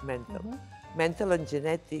and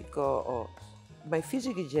genetic, or my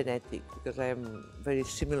physical is genetic, because I am very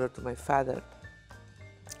similar to my father.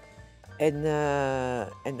 And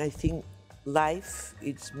I think life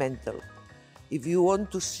is mental. If you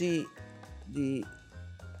want to see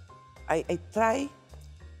I try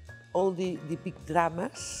all the big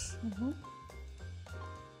dramas,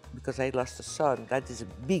 because I lost a son. That is a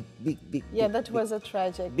big. Yeah, that was a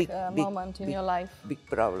tragic moment in your life. Big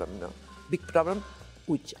problem, big problem,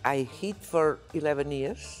 which I hid for 11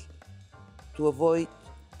 years to avoid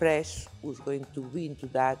press who's going to be into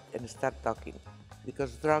that and start talking,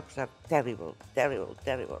 because drugs are terrible.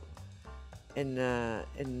 And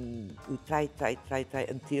we try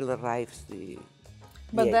until arrives the.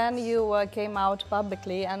 But then you came out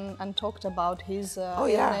publicly and talked about his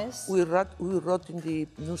illness. We wrote in the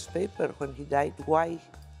newspaper when he died why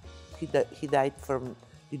he died from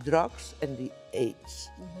the drugs and the AIDS,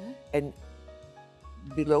 and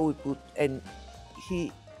below we put, and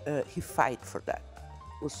he fight for that.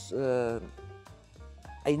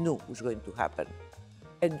 I knew it was going to happen,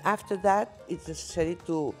 and after that it's necessary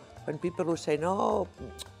to, when people were saying, "Oh,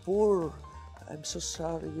 poor, I'm so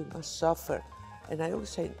sorry, you must suffer." And I always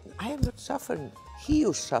say, I am not suffering, he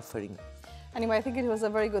is suffering. Anyway, I think it was a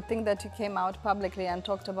very good thing that you came out publicly and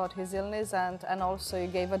talked about his illness, and also you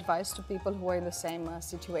gave advice to people who are in the same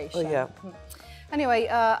situation. Oh, yeah. Anyway,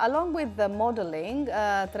 along with the modeling,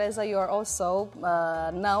 Teresa, you are also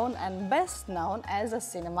known and best known as a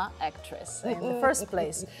cinema actress in the first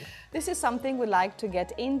place. This is something we like to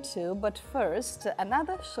get into, but first,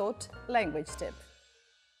 another short language tip.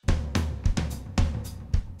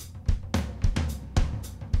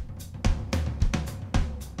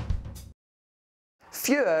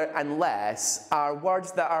 Fewer and less are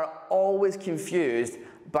words that are always confused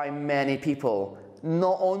by many people,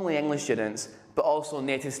 not only English students, but also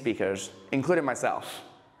native speakers, including myself.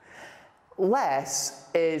 Less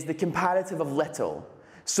is the comparative of little,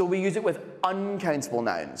 so we use it with uncountable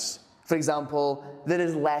nouns. For example, there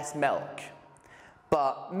is less milk.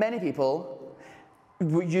 But many people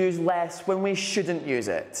use less when we shouldn't use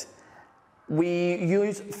it. We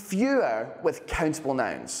use fewer with countable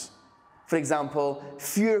nouns. For example,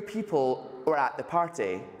 fewer people were at the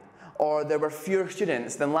party, or there were fewer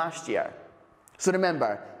students than last year. So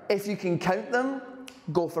remember, if you can count them,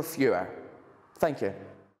 go for fewer. Thank you.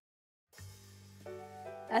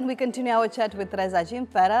 And we continue our chat with Teresa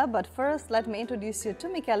Gimpera, but first let me introduce you to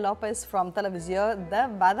Miquel Lopez from Televisão de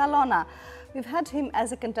Badalona. We've had him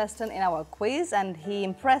as a contestant in our quiz, and he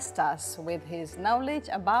impressed us with his knowledge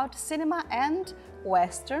about cinema and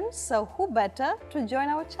westerns, so who better to join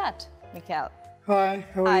our chat? Miquel. Hi,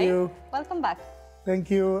 how are you? Welcome back.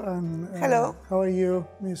 Thank you. Hello. How are you,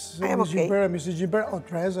 Miss Gimpera? Mrs. Gimpera or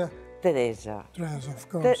Teresa? Teresa. Teresa, of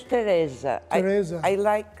course. Teresa. Teresa. I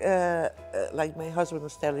like my husband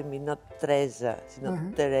was telling me, not Teresa, it's not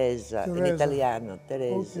Teresa, in Italiano,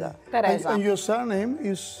 Teresa. Okay. Teresa. And your surname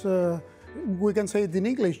is, we can say it in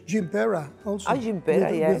English, Gimpera also. Ah,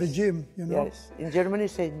 Gimpera, yes. With the Jim, you know. Yes. In Germany,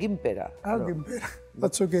 say Gimpera. Ah, no. Gimpera.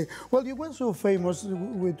 That's okay. Well, you were so famous.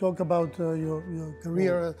 We talk about your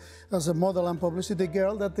career as a model and publicity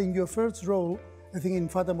girl, that in your first role, I think in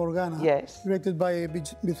Fata Morgana, directed by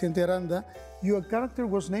Vicente Aranda, your character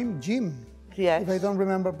was named Jim, if I don't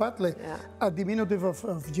remember badly, a diminutive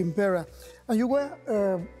of Gimpera. And you were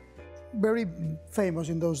very famous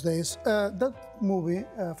in those days. That movie,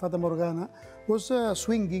 Fata Morgana, was a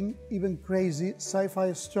swinging, even crazy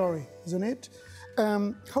sci-fi story, isn't it?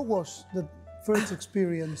 How was the first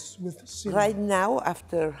experience with cinema? Right now,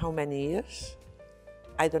 after how many years,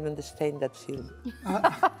 I don't understand that film.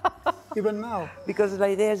 Even now? Because the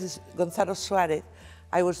idea is Gonzalo Suarez.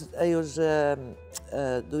 I was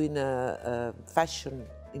doing a fashion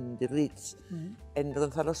in the Ritz, and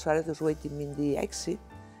Gonzalo Suarez was waiting in the exit,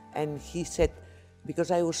 and he said,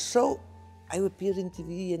 because I appeared in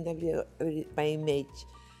TV and my image,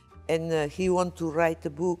 and he wanted to write a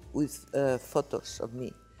book with photos of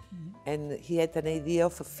me, and he had an idea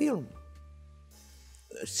of a film,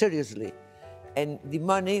 seriously. And the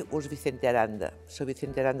money was Vicente Aranda. So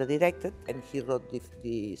Vicente Aranda directed, and he wrote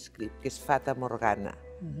the script, it's Fata Morgana.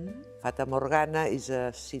 Fata Morgana is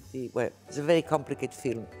a city, well, it's a very complicated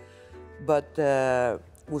film, but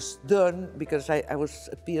was done because I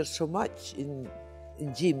appeared so much in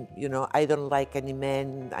gym, you know, I don't like any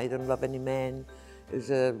man, I don't love any man. It's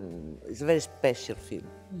a very special film.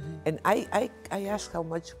 And I asked how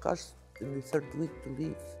much it cost in the third week to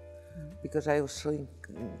leave, because I was so,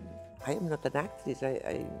 I am not an actress.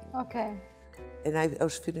 Okay. And I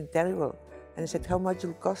was feeling terrible. And I said, how much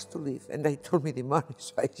will it cost to leave? And they told me the money,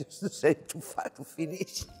 so I just said too far to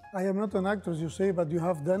finish. I am not an actor, you say, but you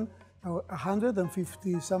have done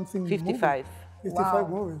 150-something 55. 55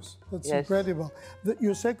 movies. That's incredible.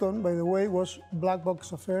 Your second, by the way, was Black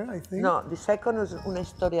Box Affair, I think. No, the second was Una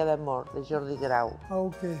Historia de Amor, de Jordi Grau.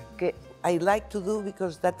 Okay. Que I like to do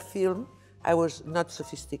because that film, I was not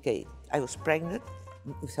sophisticated. I was pregnant,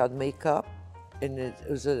 without makeup, and it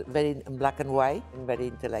was very in black and white and very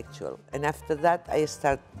intellectual. And after that, I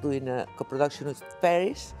started doing a co-production with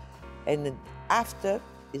Paris, and then after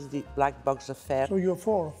is the Black Box Affair. So you're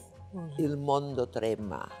fourth. Il Mondo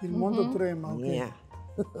Trema. Il Mondo Trema, okay.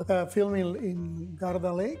 Yeah. Filming in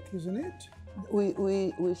Garda Lake, isn't it?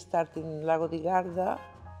 We start in Lago di Garda,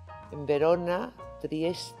 in Verona,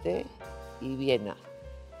 Trieste, and Vienna.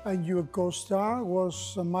 And your co-star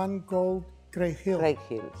was a man called Craig Hill. Craig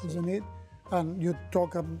Hill, isn't it? And you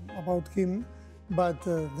talk about him, but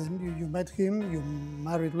then you met him, you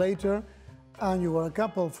married later, and you were a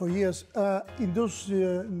couple for years. In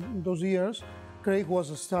those years, Craig was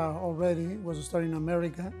a star already, was a star in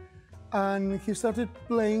America, and he started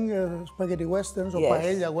playing spaghetti westerns or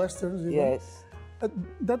paella westerns. Even. Yes.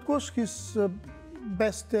 That was his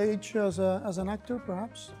best stage as an actor,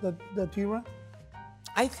 perhaps, that era?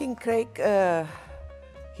 I think Craig,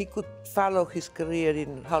 he could follow his career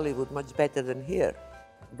in Hollywood much better than here.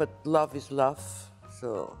 But love is love,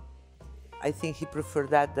 so I think he preferred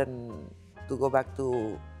that than to go back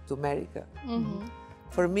to America.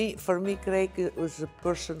 For me, Craig was a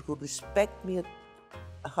person who respected me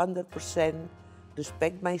 100%,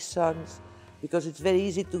 respect my sons, because it's very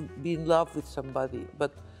easy to be in love with somebody.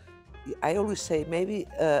 But I always say maybe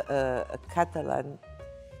a Catalan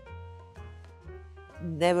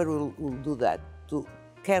never will do that, to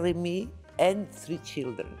carry me and 3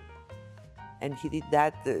 children. And he did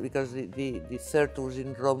that because the third was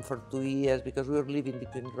in Rome for 2 years, because we were living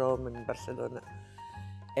between Rome and Barcelona.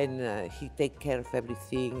 And he take care of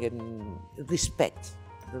everything, and respect,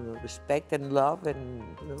 respect and love, and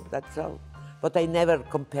that's all. But I never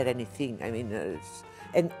compare anything. I mean,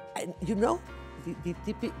 and you know,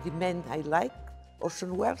 the men I like,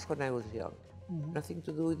 Orson Welles when I was young, nothing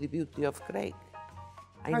to do with the beauty of Craig.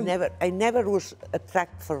 I never was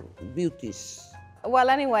attracted for beauties.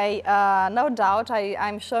 Well, anyway, no doubt,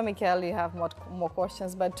 I'm sure, Mikel, you have more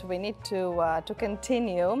questions, but we need to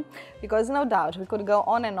continue, because no doubt we could go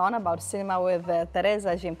on and on about cinema with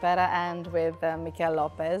Teresa Gimpera and with Mikel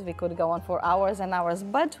Lopez. We could go on for hours and hours,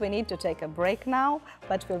 but we need to take a break now,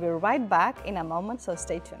 but we'll be right back in a moment, so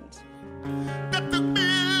stay tuned.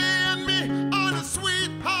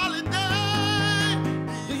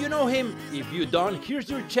 Do you know him? If you don't, here's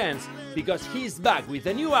your chance, because he's back with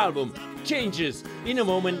a new album, Changes. In a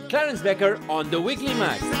moment, Clarence Bekker on the Weekly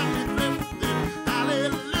Max.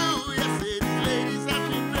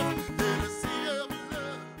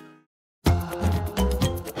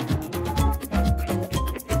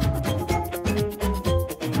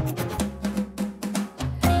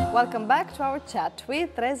 Welcome back to our chat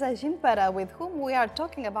with Teresa Gimpera, with whom we are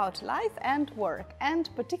talking about life and work, and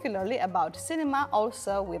particularly about cinema,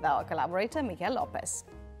 also with our collaborator, Mikel Lopez.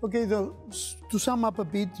 Okay, to sum up a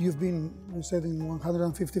bit, you've been, we said, in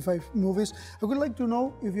 155 movies. I would like to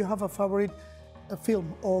know if you have a favorite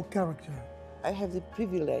film or character. I have the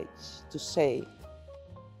privilege to say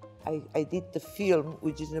I did the film,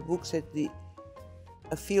 which is in a book said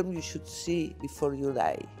a film you should see before you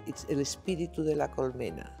die. It's El Espíritu de la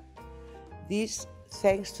Colmena. This,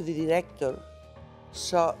 thanks to the director,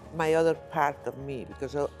 saw my other part of me,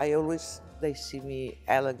 because I always, they see me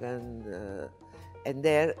elegant, and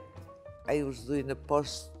there I was doing a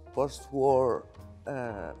post-war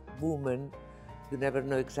woman. You never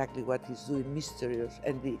know exactly what he's doing, mysterious,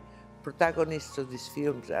 and the protagonists of these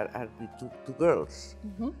films are the two girls.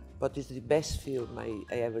 But it's the best film I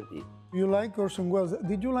ever did. You like Orson Welles.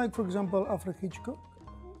 Did you like, for example, Alfred Hitchcock?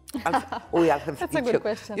 Alfred That's Hitchcock. a good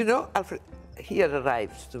question. You know, Alfred, he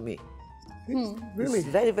arrives to me. Really? It's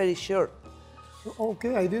very, very short.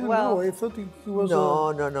 Okay, I didn't know. I thought he was no,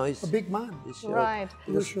 a big man. Right.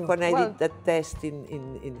 When I did that test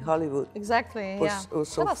in Hollywood. Exactly,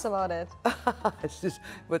 was Tell us about it.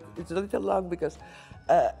 But it's a little long because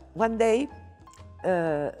one day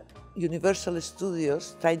Universal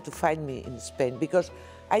Studios trying to find me in Spain, because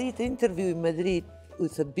I did an interview in Madrid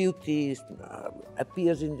with a beauty,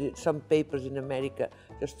 appears in some papers in America,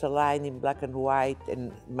 just a line in black and white,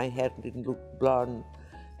 and my hair didn't look blonde.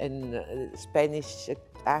 And Spanish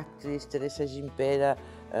actress, Teresa Gimpera,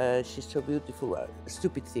 she's so beautiful,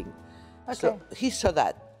 stupid thing. Okay. So he saw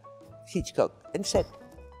that, Hitchcock, and said,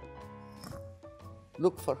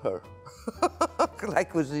 look for her. Like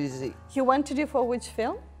it was easy. He wanted you for which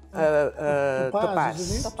film?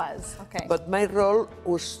 Topaz. Topaz, okay. But my role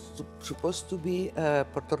was supposed to be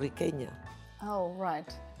Puerto Riqueña. Oh,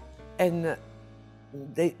 right. And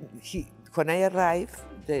when I arrived,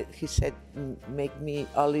 he said, make me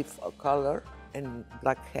olive color and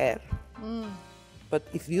black hair. But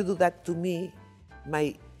if you do that to me,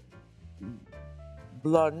 my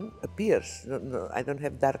blonde appears. No, I don't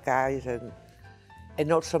have dark eyes,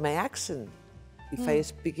 and also my accent. If I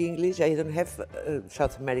speak English, I don't have a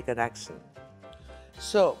South American accent.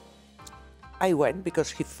 So I went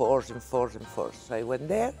because he forced and forced and forced. So I went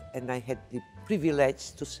there, and I had the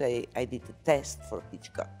privilege to say I did a test for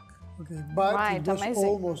Hitchcock. Okay, but Right, it was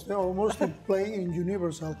amazing. almost playing in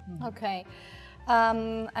Universal. Okay.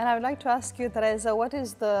 And I would like to ask you, Teresa, what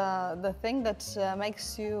is the thing that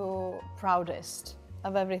makes you proudest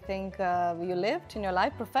of everything you lived in your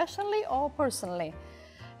life, professionally or personally,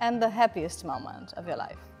 and the happiest moment of your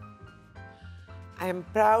life? I am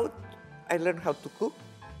proud I learned how to cook.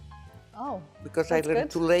 Oh, because I learned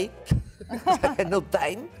too late. I had no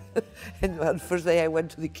time. And on the first day I went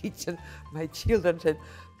to the kitchen, my children said,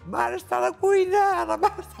 "Mare está la cuina, la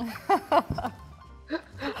mare está."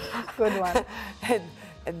 Good one.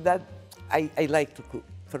 And that I like to cook.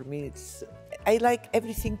 For me, it's I like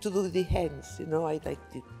everything to do with the hands. You know, I like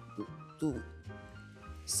to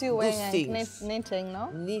sewing do and things. knitting,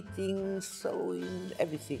 no? Knitting, sewing,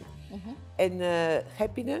 everything. Mhm. And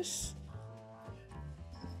happiness.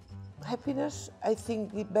 Happiness, I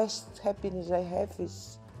think the best happiness I have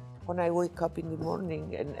is when I wake up in the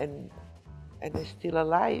morning and I'm still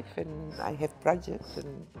alive and I have projects.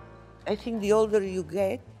 And I think the older you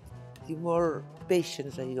get, the more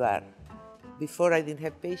patient you are. Before I didn't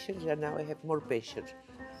have patience, and now I have more patience.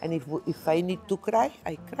 And if I need to cry,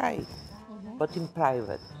 I cry, but in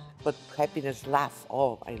private. But happiness, laugh.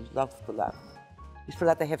 Oh, I love to laugh. It's for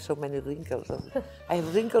that I have so many wrinkles. I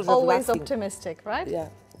have wrinkles of Always laughing. optimistic, right? Yeah.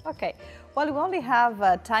 Okay. Well, we only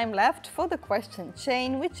have time left for the question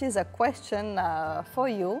chain, which is a question for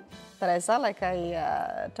you, Teresa. Like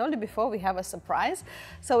I told you before, we have a surprise.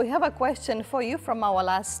 So we have a question for you from our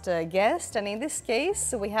last guest. And in this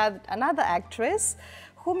case, we had another actress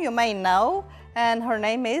whom you may know, and her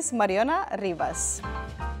name is Mariona Rivas.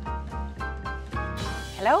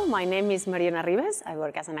 Hello, my name is Mariona Rivas. I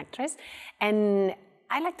work as an actress. And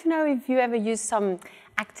I'd like to know if you ever use some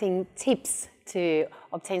acting tips to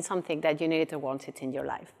obtain something that you needed or wanted in your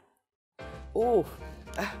life. Oh,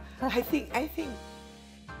 I think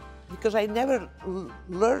because I never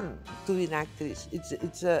learned to be an actress.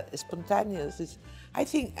 It's spontaneous. I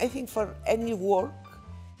think for any work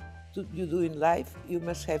you do in life, you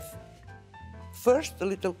must have first a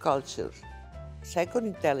little culture, second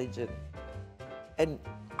intelligence, and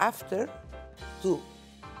after to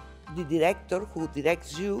the director who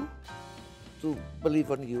directs you to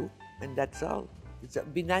believe on you. And that's all.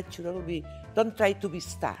 Be natural. Don't try to be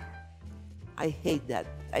star. I hate that.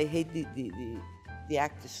 I hate the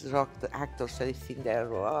actors, the actors. I think they're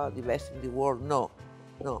the best in the world. No.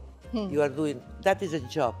 You are doing that is a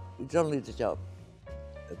job. It's only the job.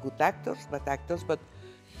 Good actors, but.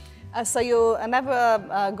 So you never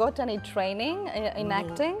got any training in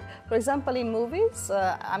acting? For example, in movies,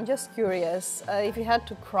 I'm just curious, if you had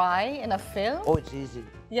to cry in a film? Oh, it's easy.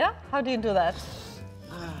 Yeah? How do you do that?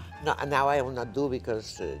 No, now I will not do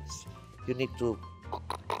because you need to.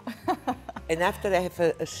 And after I have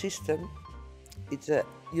a system, It's a,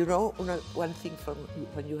 you know, one thing from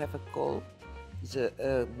when you have a cold is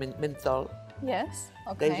a menthol. Yes,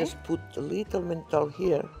 okay. They just put a little menthol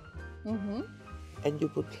here, and you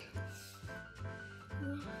put.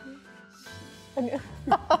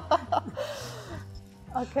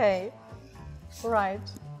 Okay, right.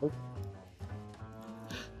 It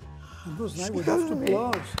was nice without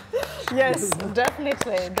applause. Yes,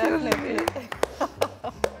 definitely, definitely.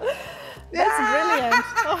 That's brilliant.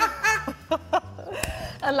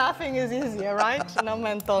 And laughing is easier, right? No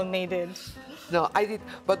menthol needed. No, I did,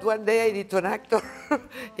 but one day I did to an actor,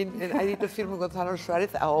 and I did a film with Gonzalo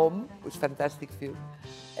Suarez, A Home, it was a fantastic film,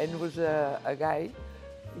 and was a guy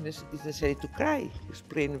is necessary to cry. He was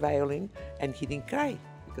playing violin, and he didn't cry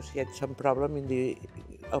because he had some problem in the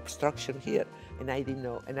obstruction here, and I didn't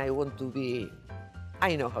know, and I want to be,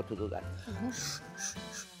 I know how to do that.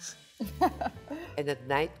 And at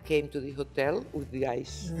night came to the hotel with the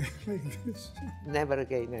ice. Never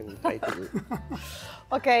again I will try to do it.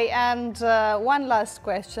 Okay, and one last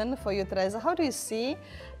question for you, Teresa. How do you see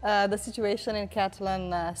the situation in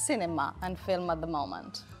Catalan cinema and film at the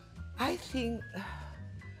moment? I think,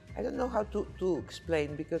 I don't know how to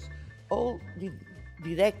explain, because all the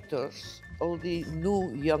directors, all the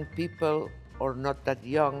new young people, or not that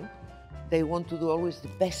young, they want to do always the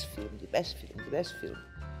best film, the best film, the best film.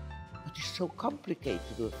 But it's so complicated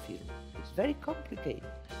to do a film. It's very complicated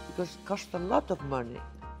because it costs a lot of money.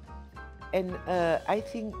 And I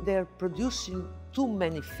think they're producing too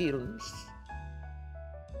many films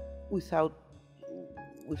without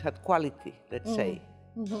quality, let's say.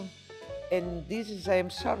 And this is, I am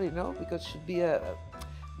sorry, no, because it should be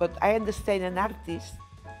but I understand an artist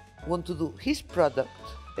want to do his product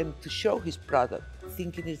and to show his product,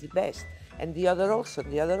 thinking is the best. And the other also,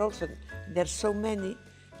 There's so many,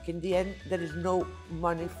 in the end, there is no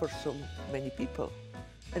money for so many people.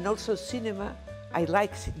 And also cinema, I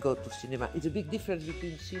like to go to cinema. It's a big difference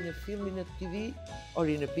between seeing a film in a TV or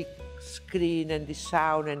in a big screen and the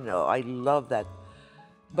sound, and oh, I love that.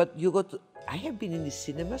 But you go to, I have been in the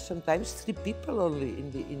cinema sometimes 3 people only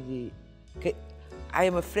in the. I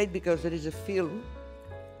am afraid because there is a film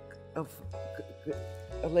of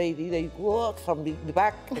a lady, they walk from the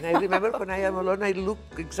back, and I remember when I am alone, I look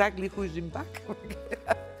exactly who is in back.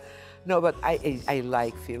 No, but I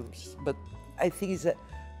like films, but I think it's a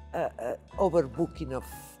overbooking of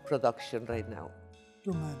production right now.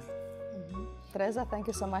 Too many. Teresa, thank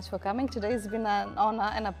you so much for coming. Today has been an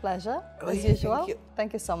honor and a pleasure, as yeah, usual.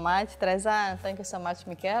 thank you So much, Teresa, and thank you so much,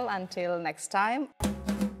 Miquel. Until next time.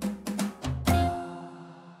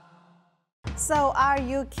 So, are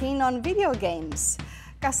you keen on video games?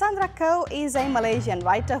 Cassandra Ko is a Malaysian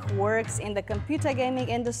writer who works in the computer gaming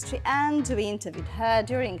industry, and we interviewed her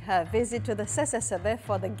during her visit to the CCCB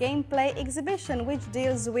for the Gameplay exhibition, which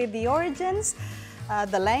deals with the origins,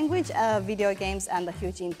 the language of video games and the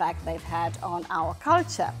huge impact they've had on our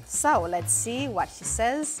culture. So let's see what she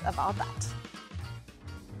says about that.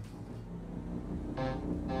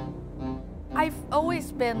 I've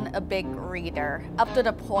always been a big reader, up to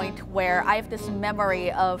the point where I have this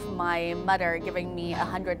memory of my mother giving me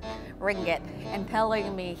 100 ringgit and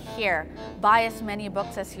telling me, here, buy as many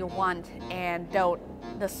books as you want and don't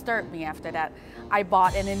disturb me after that. I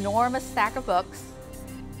bought an enormous stack of books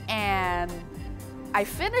and I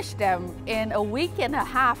finished them in a week and a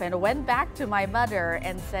half and went back to my mother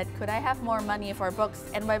and said, could I have more money for books?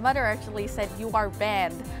 And my mother actually said, you are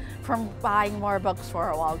banned from buying more books for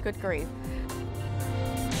a while. Good grief.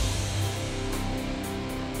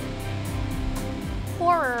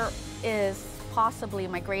 Horror is possibly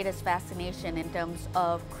my greatest fascination in terms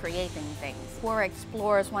of creating things. Horror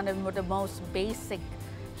explores one of the most basic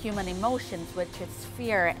human emotions, which is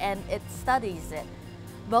fear, and it studies it,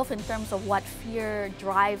 both in terms of what fear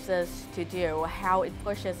drives us to do, how it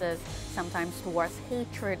pushes us sometimes towards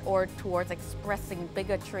hatred or towards expressing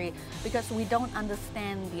bigotry because we don't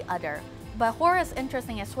understand the other. But horror is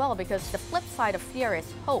interesting as well because the flip side of fear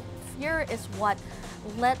is hope. Fear is what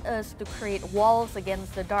led us to create walls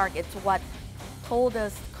against the dark. It's what told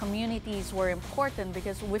us communities were important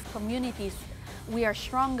because with communities we are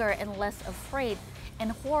stronger and less afraid,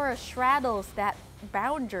 and horror straddles that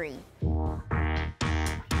boundary.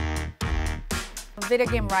 Video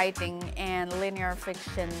game writing and linear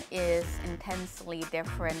fiction is intensely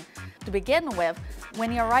different. To begin with,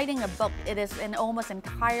 when you're writing a book, it is an almost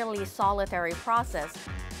entirely solitary process.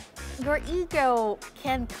 Your ego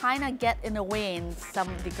can kind of get in the way in some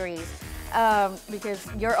degrees because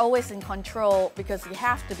you're always in control because you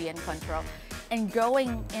have to be in control. And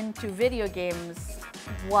going into video games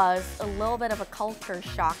was a little bit of a culture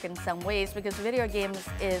shock in some ways because video games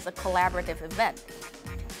is a collaborative event.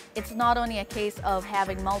 it's not only a case of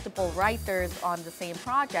having multiple writers on the same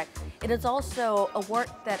project, it is also a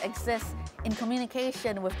work that exists in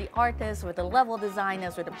communication with the artists, with the level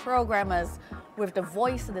designers, with the programmers, with the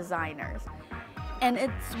voice designers. And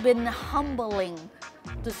it's been humbling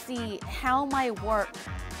to see how my work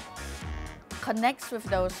connects with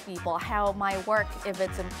those people, how my work, if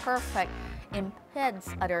it's imperfect,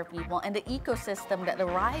 impeds other people, and the ecosystem that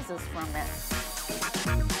arises from it.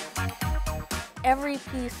 Every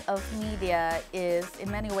piece of media is in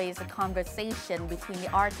many ways a conversation between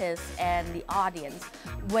the artist and the audience.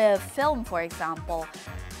 With film, for example,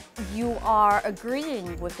 you are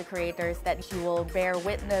agreeing with the creators that you will bear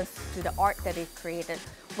witness to the art that they've created.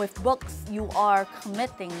 With books, you are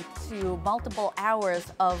committing to multiple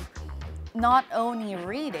hours of not only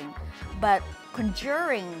reading, but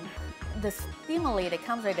conjuring the stimuli that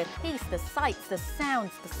comes with the taste, the sights, the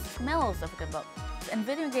sounds, the smells of the book. And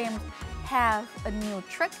video games have a new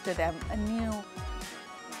trick to them, a new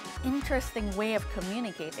interesting way of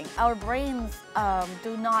communicating. Our brains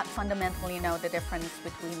do not fundamentally know the difference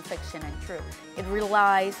between fiction and truth. It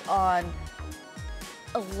relies on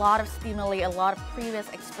a lot of stimuli, a lot of previous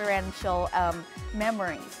experiential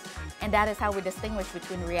memories. And that is how we distinguish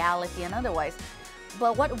between reality and otherwise.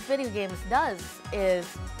 But what video games does is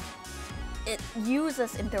it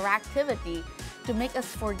uses interactivity to make us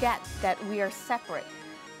forget that we are separate.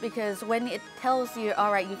 Because when it tells you,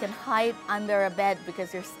 all right, you can hide under a bed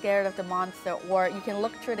because you're scared of the monster, or you can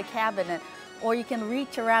look through the cabinet, or you can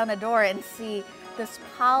reach around a door and see this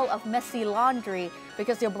pile of messy laundry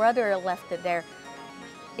because your brother left it there.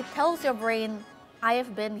 It tells your brain, I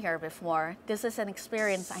have been here before. This is an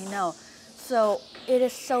experience I know. So it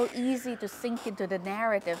is so easy to sink into the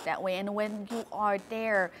narrative that way. And when you are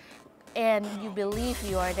there and you believe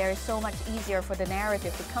you are there, it's so much easier for the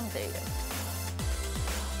narrative to come to you.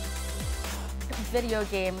 Video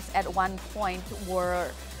games at one point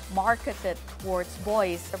were marketed towards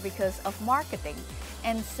boys because of marketing.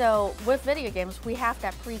 And so with video games, we have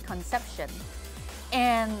that preconception.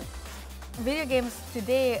 And video games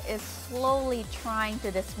today is slowly trying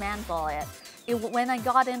to dismantle it. When I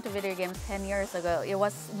got into video games 10 years ago, it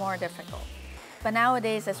was more difficult. But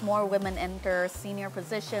nowadays, as more women enter senior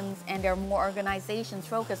positions and there are more organizations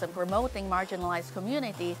focused on promoting marginalized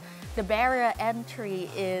communities, the barrier entry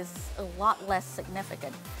is a lot less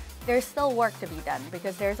significant. There's still work to be done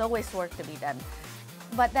because there's always work to be done.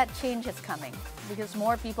 But that change is coming because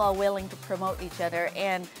more people are willing to promote each other,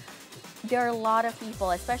 and there are a lot of people,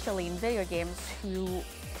 especially in video games, who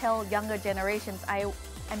tell younger generations,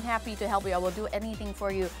 I'm happy to help you, I will do anything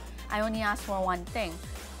for you. I only ask for one thing.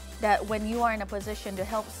 That when you are in a position to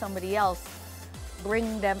help somebody else,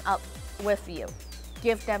 bring them up with you.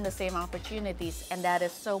 Give them the same opportunities, and that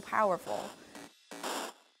is so powerful.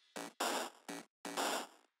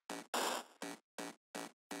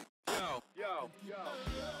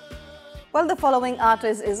 Well, the following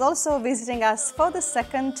artist is also visiting us for the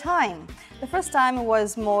second time. The first time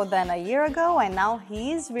was more than a year ago, and now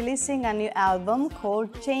he is releasing a new album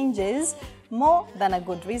called Changes. More than a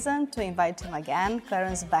good reason to invite him again.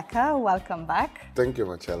 Clarence Bekker, welcome back. Thank you,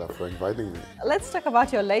 Marcella, for inviting me. Let's talk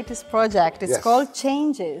about your latest project. It's called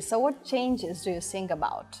Changes. So what changes do you sing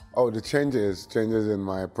about? Oh, the changes in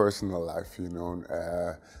my personal life, you know,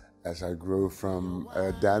 as I grew from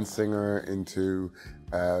a dance singer into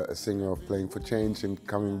a singer of Playing for Change and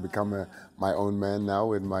become my own man now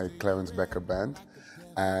with my Clarence Bekker band.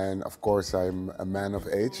 And of course, I'm a man of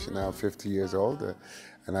age, now 50 years old.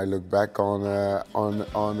 And I look back on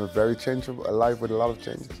a very changeable life with a lot of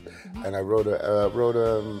changes, and I wrote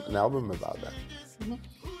an album about that.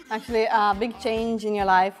 Actually, a big change in your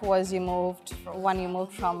life was when you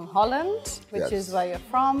moved from Holland, which is where you're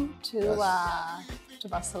from, to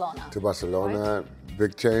Barcelona. To Barcelona, right?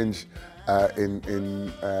 Big change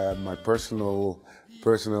in my personal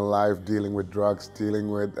life, dealing with drugs,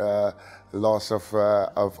 dealing with loss of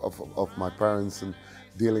my parents, and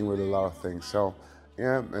dealing with a lot of things. So.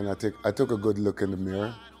 Yeah, and I took a good look in the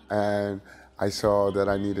mirror, and I saw that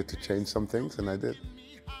I needed to change some things, and I did.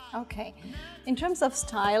 Okay. In terms of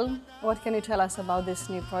style, what can you tell us about this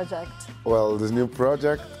new project? Well, this new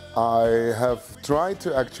project, I have tried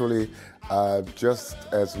to actually, just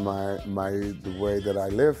as the way that I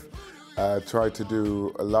live, try to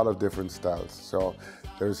do a lot of different styles. So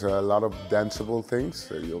there's a lot of danceable things.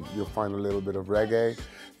 So you'll find a little bit of reggae.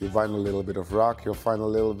 You'll find a little bit of rock, you'll find a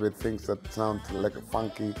little bit things that sound like a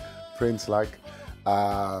funky Prince-like.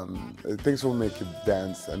 Things will make you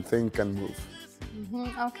dance and think and move.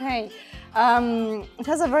 Okay. It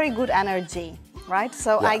has a very good energy, right?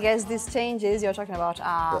 So I guess these changes you're talking about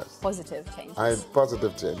are positive changes.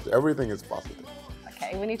 Positive change. Everything is positive. Okay.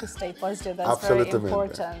 Okay, we need to stay positive. That's very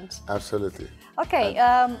important. Absolutely. Okay,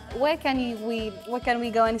 where can we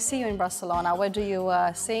go and see you in Barcelona? Where do you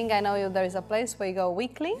sing? I know there is a place where you go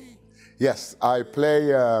weekly. Yes, I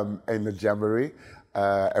play in the Jamboree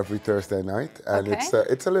every Thursday night, and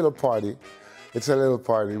it's a little party. It's a little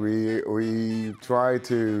party. We try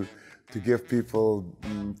to give people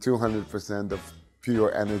 200% of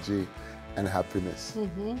pure energy and happiness.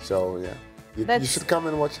 So yeah. You should come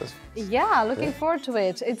and watch us. Yeah, looking forward to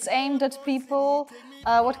it. It's aimed at people.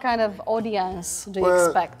 What kind of audience do you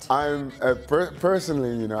expect? I'm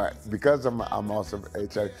personally, you know, because I'm also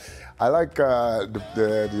HIV, I like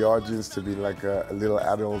the audience to be like a little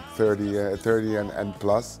adult, 30 and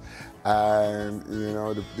plus. And you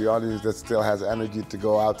know, the audience that still has energy to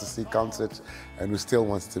go out to see concerts and who still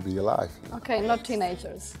wants to be alive. You know? Okay, not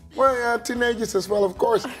teenagers. Well, yeah, teenagers as well, of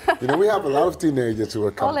course. You know, we have a lot of teenagers who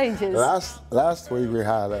are coming. All ages. Last week we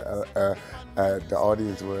had the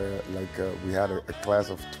audience were like we had a class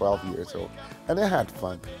of 12 years old, and they had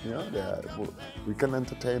fun. You know, we can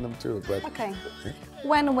entertain them too. But okay. Yeah.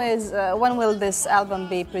 When will this album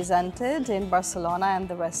be presented in Barcelona and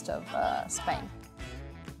the rest of Spain?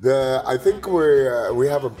 I think we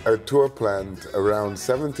have a tour planned around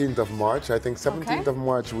 17th of March. I think 17th of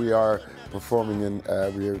March we are performing in,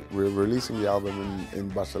 we're releasing the album in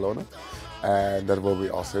Barcelona, and that will be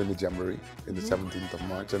also in the Jamboree in the 17th of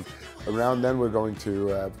March. And around then we're going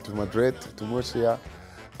to Madrid, to Murcia,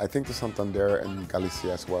 I think to Santander and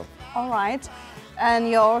Galicia as well. All right. And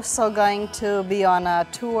you're also going to be on a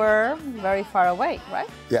tour very far away, right?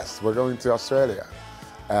 Yes, we're going to Australia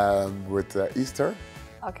with Easter.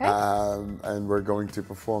 Okay. And we're going to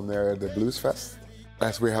perform there at the Blues Fest,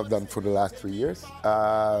 as we have done for the last 3 years.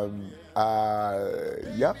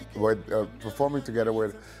 Yeah, we're performing together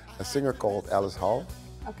with a singer called Alice Hall.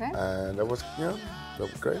 Okay. And that was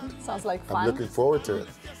great. Sounds like fun. I'm looking forward to it.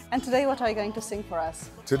 And today, what are you going to sing for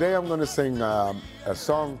us? Today I'm going to sing a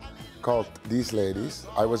song called These Ladies.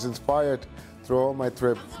 I was inspired through all my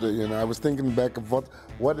trip. You know, I was thinking back of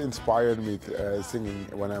what inspired me singing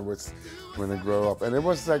when I grew up, and it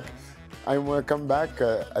was like I want to come back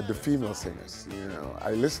at the female singers. You know,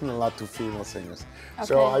 I listen a lot to female singers. Okay,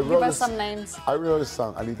 so I wrote give us some names. I wrote a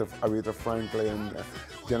song. Aretha Franklin,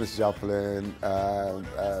 Janis Joplin,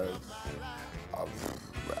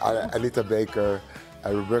 Anita Baker,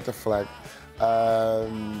 Roberta Flack.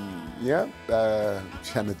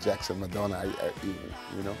 Janet Jackson, Madonna,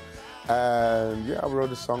 you know. And yeah, I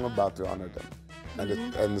wrote a song about to honor them.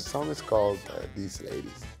 And the song is called These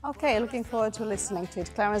Ladies. Okay, looking forward to listening to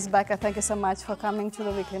it. Clarence Bekker, thank you so much for coming to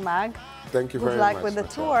the Weekly Mag. Thank you very much. Good luck with the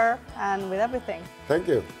tour and with everything. Thank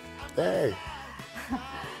you. Hey.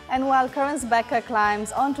 And while Clarence Bekker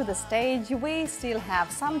climbs onto the stage, we still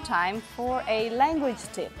have some time for a language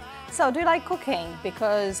tip. So, do you like cooking?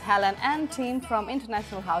 Because Helen and team from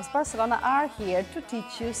International House Barcelona are here to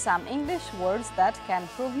teach you some English words that can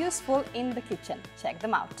prove useful in the kitchen. Check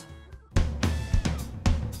them out.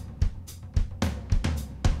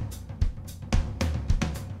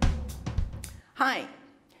 Hi.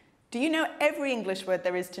 Do you know every English word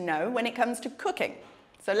there is to know when it comes to cooking?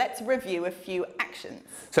 So let's review a few actions.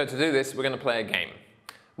 So to do this, we're going to play a game.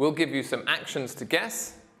 We'll give you some actions to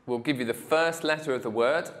guess. We'll give you the first letter of the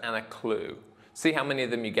word and a clue. See how many of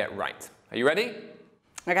them you get right. Are you ready?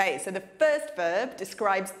 Okay, so the first verb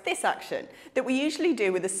describes this action that we usually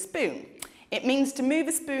do with a spoon. It means to move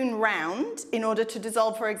a spoon round in order to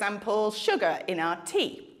dissolve, for example, sugar in our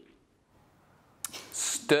tea.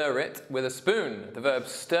 Stir it with a spoon. The verb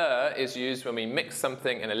stir is used when we mix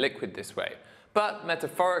something in a liquid this way. But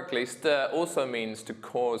metaphorically, stir also means to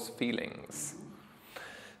cause feelings.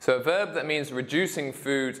 So a verb that means reducing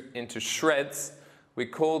food into shreds, we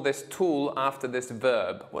call this tool after this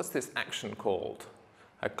verb. What's this action called?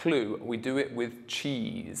 A clue, we do it with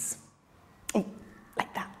cheese. Ooh,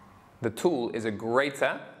 like that. The tool is a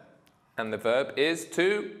grater, and the verb is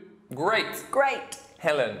to grate. Great.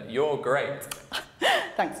 Helen, you're great.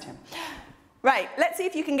 Thanks, Tim. Right, let's see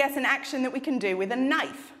if you can guess an action that we can do with a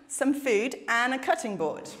knife, some food, and a cutting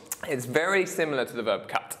board. It's very similar to the verb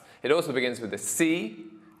cut. It also begins with a C.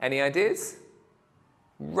 Any ideas?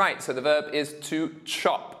 Right, so the verb is to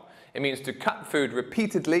chop. It means to cut food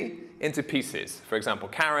repeatedly into pieces. For example,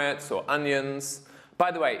 carrots or onions. By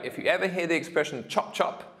the way, if you ever hear the expression chop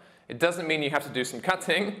chop, it doesn't mean you have to do some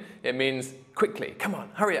cutting. It means quickly, come on,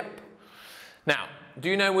 hurry up. Now, do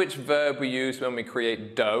you know which verb we use when we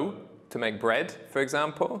create dough to make bread, for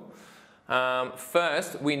example?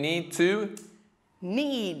 First, we need to...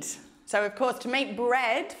 Knead. So, of course, to make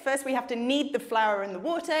bread, first we have to knead the flour and the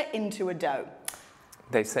water into a dough.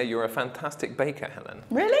 They say you're a fantastic baker, Helen.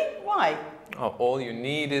 Really? Why? Oh, all you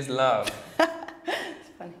need is love.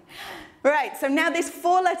 Right, so now this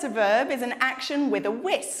 4-letter verb is an action with a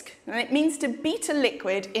whisk, and it means to beat a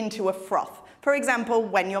liquid into a froth. For example,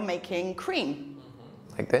 when you're making cream.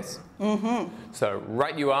 Like this? So,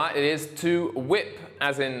 right you are, it is to whip,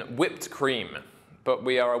 as in whipped cream. But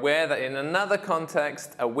we are aware that in another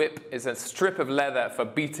context, a whip is a strip of leather for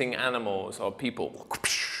beating animals or people.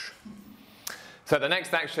 So the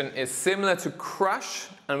next action is similar to crush,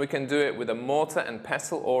 and we can do it with a mortar and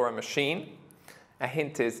pestle or a machine. A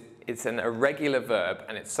hint is, it's an irregular verb,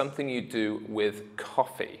 and it's something you do with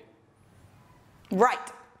coffee.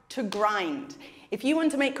 Right, to grind. If you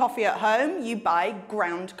want to make coffee at home, you buy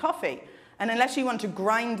ground coffee. And unless you want to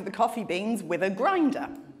grind the coffee beans with a grinder.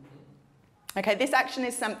 Okay, this action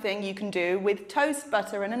is something you can do with toast,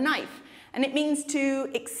 butter, and a knife. And it means to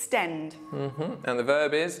extend. And the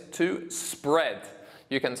verb is to spread.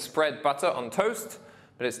 You can spread butter on toast,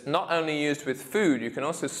 but it's not only used with food, you can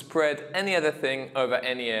also spread any other thing over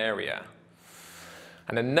any area.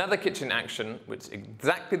 And another kitchen action, which is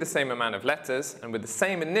exactly the same amount of letters and with the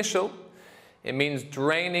same initial, it means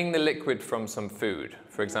draining the liquid from some food,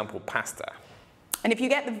 for example, pasta. And if you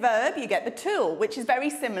get the verb, you get the tool, which is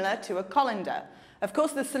very similar to a colander. Of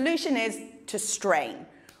course, the solution is to strain,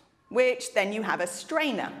 which then you have a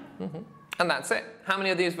strainer. And that's it. How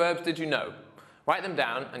many of these verbs did you know? Write them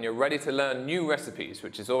down and you're ready to learn new recipes,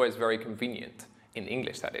 which is always very convenient. In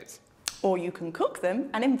English, that is. Or you can cook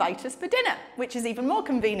them and invite us for dinner, which is even more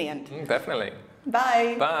convenient. Definitely.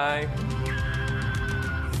 Bye. Bye.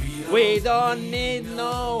 We don't need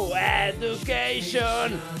no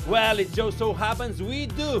education. Well, it just so happens we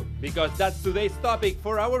do, because that's today's topic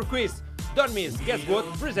for our quiz. Don't miss Guess What,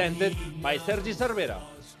 presented by Sergi Cervera.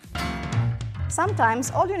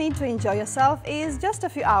 Sometimes all you need to enjoy yourself is just a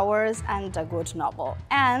few hours and a good novel.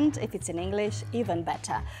 And if it's in English, even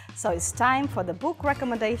better. So it's time for the book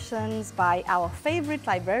recommendations by our favorite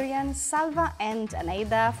librarians, Salva and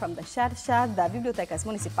Eneida, from the Xarxa de Bibliotecas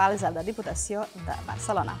Municipals de la Diputació de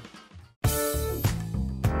Barcelona.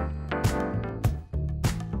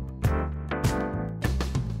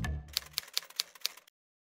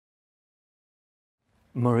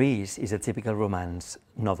 Maurice is a typical romance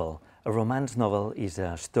novel. A romance novel is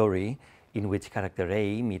a story in which character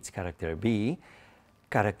A meets character B,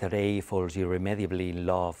 character A falls irremediably in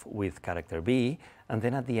love with character B, and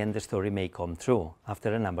then at the end the story may come true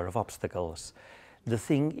after a number of obstacles. The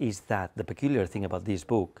thing is that the peculiar thing about this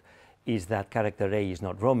book is that character A is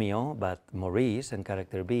not Romeo, but Maurice, and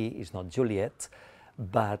character B is not Juliet,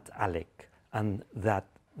 but Alec, and that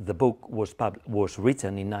the book was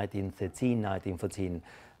written in 1913, 1914.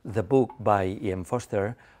 The book by E.M.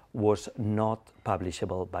 Forster was not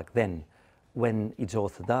publishable back then. When its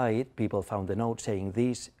author died, people found a note saying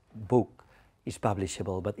this book is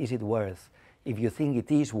publishable, but is it worth? If you think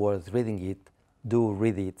it is worth reading it, do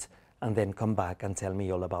read it, and then come back and tell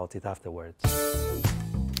me all about it afterwards.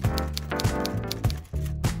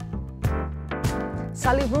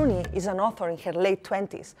 Sally Rooney is an author in her late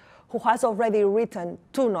 20s who has already written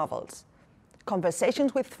 2 novels,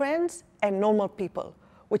 Conversations with Friends and Normal People,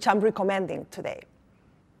 which I'm recommending today.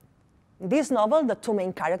 In this novel, the 2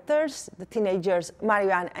 main characters, the teenagers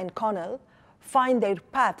Marianne and Connell, find their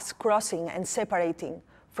paths crossing and separating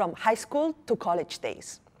from high school to college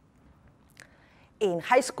days. In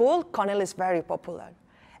high school, Connell is very popular,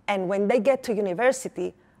 and when they get to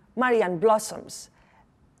university, Marianne blossoms,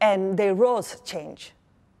 and their roles change.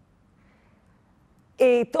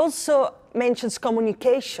 It also mentions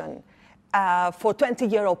communication for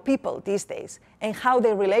 20-year-old people these days and how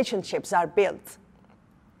their relationships are built.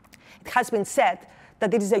 It has been said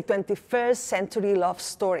that it is a 21st century love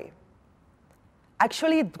story.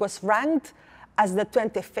 Actually, it was ranked as the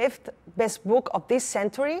 25th best book of this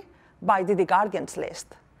century by the Guardian's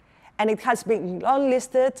list. And it has been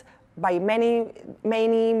longlisted by many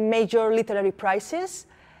major literary prizes,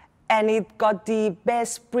 and it got the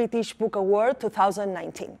Best British Book Award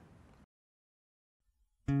 2019.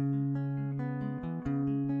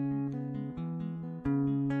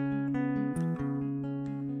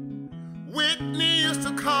 Whitney used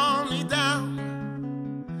to calm me down.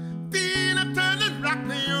 Tina turned and rocked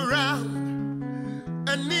me around.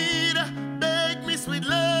 Anita begged me sweet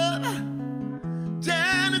love.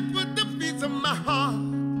 Janet put the beats of my heart.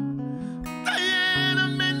 Diana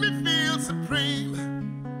made me feel supreme.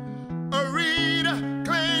 Arita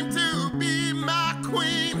claimed to be my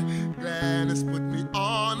queen.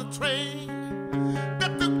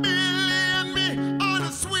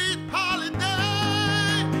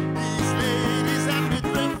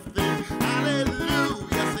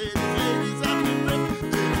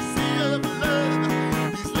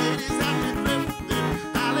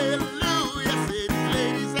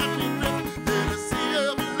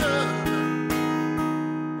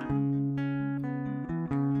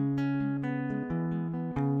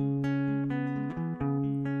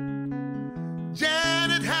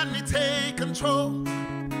 control.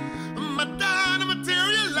 Madonna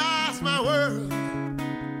materialized my world.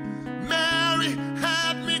 Mary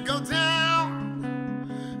had me go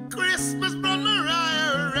down. Christmas brought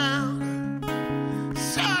Mariah around.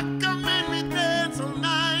 Shaka made me dance all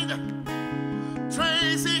night.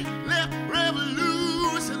 Tracy left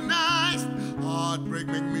revolutionized. Heartbreak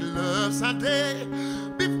make me love Sunday.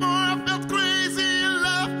 Before I felt crazy in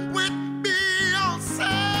love with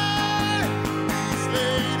Beyonce. These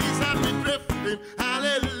ladies have me drifting,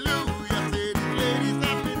 hallelujah. Say these ladies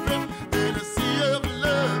have me drifting in a sea of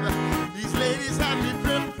love. These ladies have me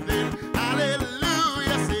drifting,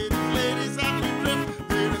 hallelujah. Say these ladies have me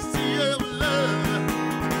drifting in a sea of love.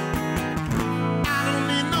 I don't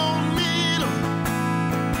need no needle,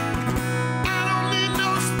 I don't need no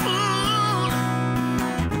spoon.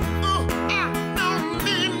 Oh, I don't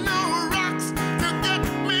need no rocks to get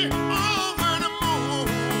me over the moon.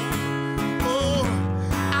 Oh,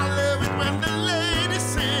 I love it when the lady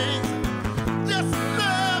sings. Just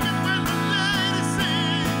love it when the lady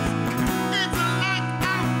sings. It's like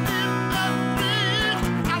I'm in a dream.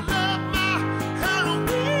 I love my heroine.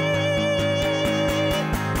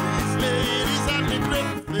 These ladies have me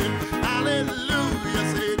drifting, hallelujah.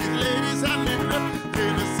 Say these ladies have me drifting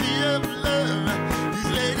in a sea of love.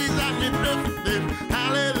 These ladies have me drifting,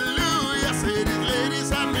 hallelujah. Say these ladies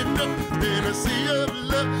have me drifting in a sea of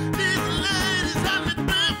love. These ladies have me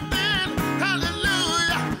drifting,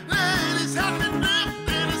 hallelujah. Ladies have me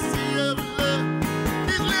drifting in a sea of love.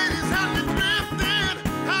 These ladies have me drifting,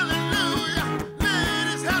 hallelujah.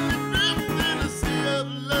 Ladies have me drifting in a sea of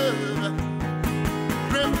love.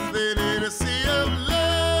 Drifting in a sea of love.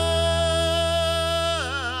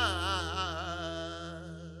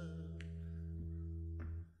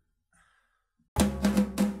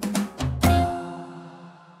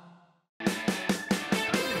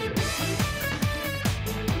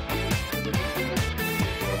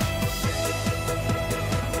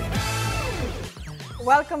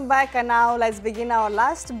 Welcome back, and now let's begin our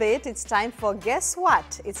last bit. It's time for Guess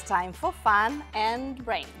What? It's time for fun and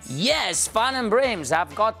brains. Yes, fun and brains.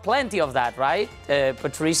 I've got plenty of that, right,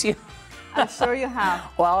 Patricia? I'm sure you have.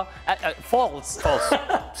 Well, false. False.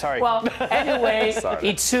 Sorry. Well, anyway, Sorry.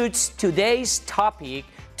 it suits today's topic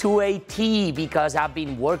to a T because I've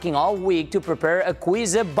been working all week to prepare a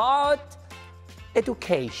quiz about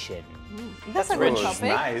education. That's a good topic.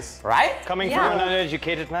 Nice. Right? Coming Yeah. from an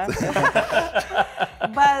uneducated man.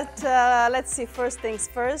 But let's see, first things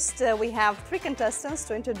first. We have 3 contestants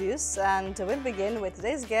to introduce, and we'll begin with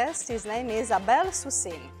today's guest. His name is Abel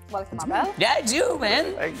Susin. Welcome, Abel. Yeah, it's you,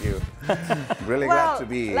 man. Thank you. Really Well, glad to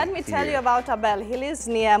be let me tell here. you about Abel. He lives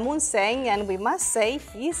near Munseng, and we must say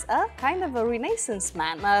he's a kind of a renaissance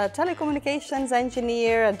man. A telecommunications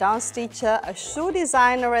engineer, a dance teacher, a shoe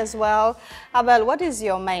designer as well. Abel, what is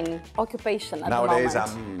your main occupation at Nowadays, the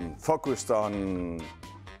moment? I'm focused on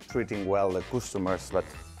treating well the customers, but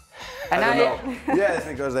And I don't know. Yes,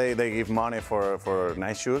 because they give money for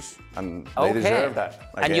nice shoes, and they deserve that.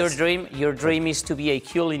 I And guess. your dream is to be a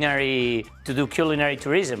to do culinary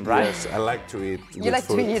tourism, right? Yes, I like to eat. You good like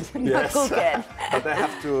to food. eat, not cook it. But I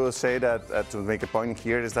have to say that to make a point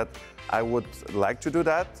here is that I would like to do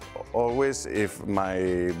that always if my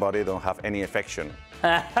body don't have any affection.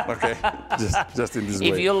 Okay, just in this way.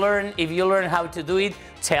 If you learn how to do it,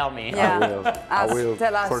 tell me. I will,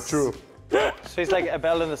 tell us. for true. So he's like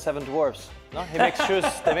Abel and the Seven Dwarfs. No, he makes shoes.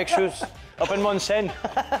 They make shoes up in Monsen.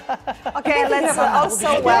 Okay, let's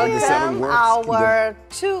also welcome our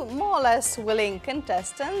 2 more or less willing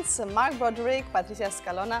contestants, Mark Broderick, Patricia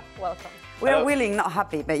Scalona. Welcome. We're willing, not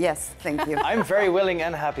happy, but yes, thank you. I'm very willing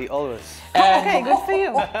and happy always. Okay, good for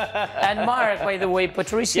you. And Mark, by the way,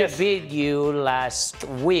 Patricia beat you last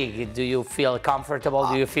week. Do you feel comfortable?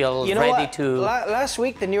 Do you feel You know ready what? to Last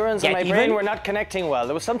week, the neurons in get my brain even? were not connecting well.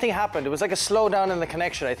 There was something happened. It was like a slowdown in the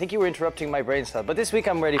connection. I think you were interrupting my brain stuff. But this week,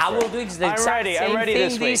 I'm ready for I will do the exact I'm ready same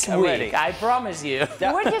this thing week. this I'm week. ready. I promise you.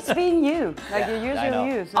 We're just being you, like you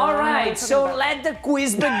usually use. All right, so let the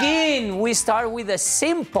quiz begin. We start with a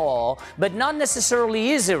simple, but not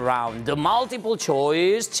necessarily easy round, the multiple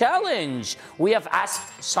choice challenge. We have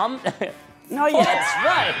asked some... No, yes. That's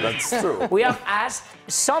right. That's true. We have asked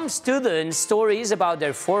some students stories about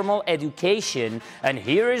their formal education, and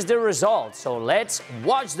here is the result. So let's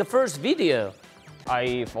watch the first video.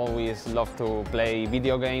 I've always loved to play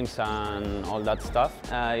video games and all that stuff.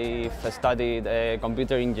 I've studied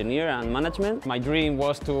computer engineer and management. My dream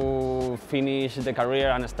was to finish the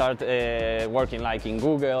career and start working like in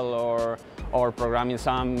Google or programming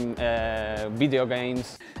some video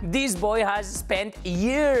games. This boy has spent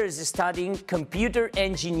years studying computer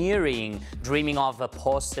engineering, dreaming of a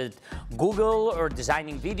post at Google or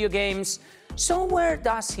designing video games. So where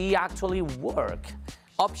does he actually work?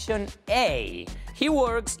 Option A, he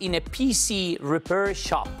works in a PC repair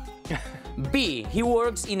shop. B, he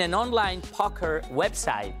works in an online poker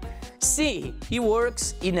website. C, he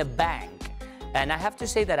works in a bank. And I have to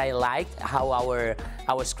say that I liked how our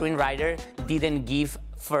screenwriter didn't give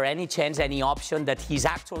for any chance any option that he's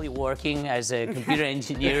actually working as a computer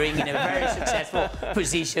engineering in a very successful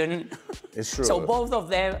position. It's true. So both of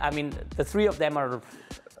them, I mean, the three of them are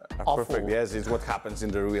awful. Perfect, yes, it's what happens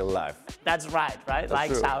in the real life. That's right, right?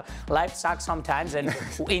 That's true. Life sucks sometimes. And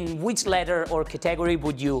in which letter or category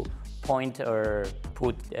would you point or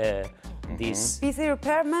put this? PC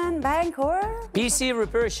repairman, bank, or? PC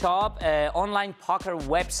repair shop, online poker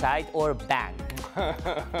website, or bank?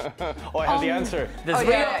 Oh, I have the answer. The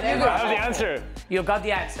three I have the answer. You got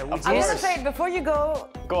the answer, which I'm is? gonna say it before you go.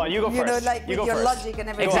 Go on, you go first. You know, like you with go your first. logic and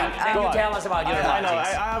everything. Exactly. Then you tell us about your I know,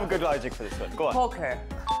 logic. I have a good logic for this one. Go on. Poker.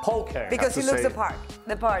 Poker. Because he looks the part.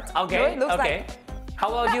 Okay, Looks okay. like. How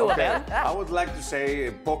about you, Abel? I would like to say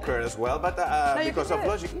poker as well, but because of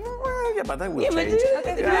logic, yeah, but I will Yeah, but change.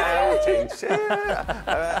 okay. Yeah, I will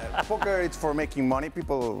change. Poker, it's for making money.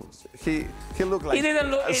 People, he looked like He didn't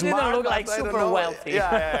look like but I don't super know. wealthy.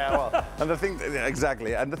 Yeah. Well, and the thing,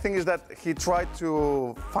 exactly. And the thing is that he tried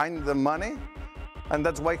to find the money. And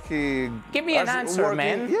that's why he... Give me an answer,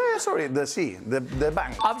 man. Yeah, sorry, the C, the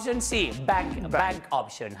bank. Option C, bank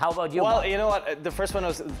option. How about you? Well, Mark? you know what? The first one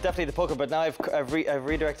was definitely the poker, but now I've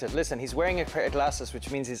redirected. Listen, he's wearing a pair of glasses, which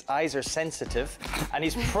means his eyes are sensitive, and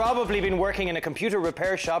he's probably been working in a computer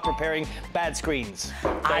repair shop repairing bad screens.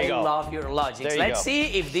 There you go. I love your logic. There you Let's go. see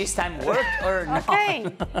if this time worked or not. Okay,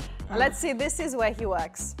 let's see, this is where he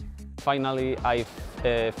works. Finally, I've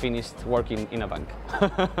finished working in a bank.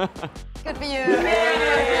 Good for you.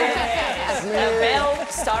 Abel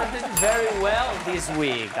started very well this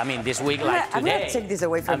week. I mean, this week like I'm today. gonna take this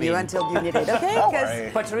away from you until you need it, okay? Don't Because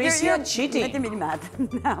worry. Patricia you're cheating. making me mad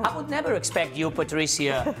now. I would never expect you,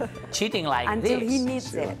 Patricia, cheating like Until this. he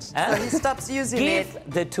needs it. Huh? So he stops using Give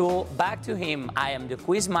it. the tool back to him. I am the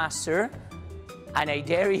quiz master, and I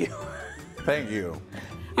dare you. Thank you.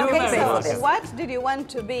 You're Okay, very so welcome. what did you want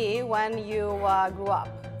to be when you grew up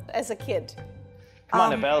as a kid? Come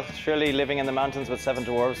on, Abel. Surely living in the mountains with 7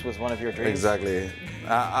 dwarves was one of your dreams. Exactly.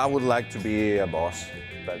 I would like to be a boss.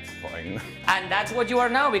 That's fine. And that's what you are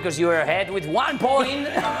now, because you are ahead with 1 point.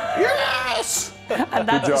 Yes! And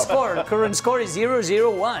that's Good the job. score. Current score is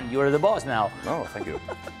 0-0-1. You are the boss now. Oh, thank you.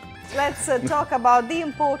 Let's talk about the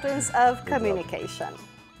importance of communication.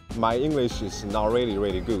 My English is not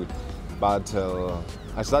really good, but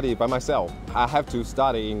I study by myself. I have to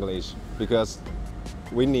study English because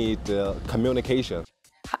we need communication.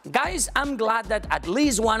 Guys, I'm glad that at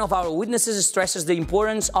least one of our witnesses stresses the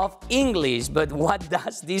importance of English. But what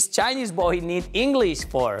does this Chinese boy need English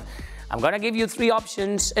for? I'm gonna give you 3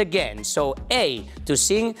 options again. So A, to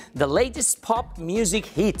sing the latest pop music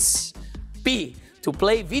hits. B, to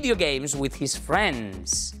play video games with his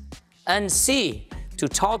friends. And C, to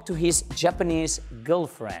talk to his Japanese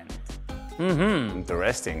girlfriend.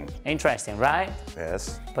 Interesting. Interesting, right?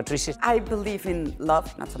 Yes. Patricia? I believe in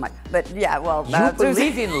love, not so much. But yeah, well... You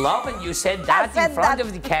believe in love and you said that in front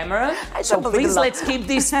of the camera? So please let's keep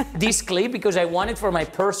this clip because I want it for my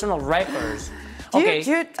personal records. Do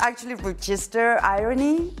you actually register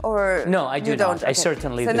irony or No, I do you not. don't? I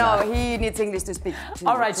certainly so do no, not. he needs English to speak to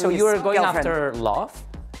All right, to so his you're going girlfriend. after love?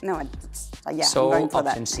 No, yeah, So I'm going for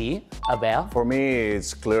option that. C, Abel? For me,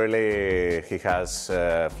 it's clearly he has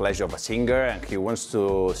flesh of a singer and he wants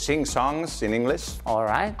to sing songs in English. All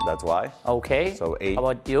right. That's why. Okay. So A. How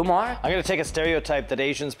about you, Mark? I'm going to take a stereotype that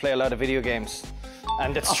Asians play a lot of video games.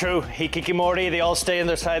 And it's true. Hikikimori, they all stay in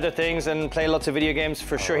their side of things and play lots of video games.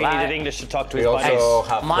 For sure, he needed English to talk to his buddies. We also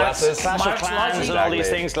have glasses. Clash of Clans and all these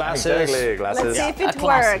things, glasses. Exactly, glasses. Let's see if it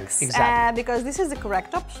works, because this is the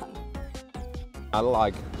correct option. I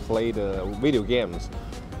like play the video games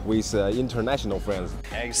with international friends.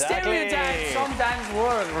 Stereotypes sometimes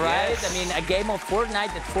work, right? Yes. I mean, a game of Fortnite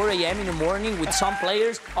at 4 a.m. in the morning with some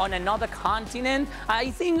players on another continent. I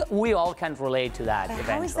think we all can relate to that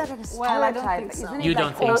eventually. How is that a Well, I don't stereotype? think so. Isn't it You like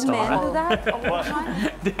don't think old so, men right? do that all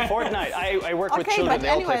the time? Fortnite. I work with Okay, children. but They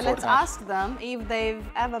all anyway, play let's Fortnite. ask them if they've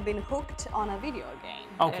ever been hooked on a video game.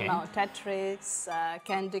 Okay. You know, Tetris,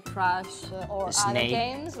 Candy Crush, or other Snake.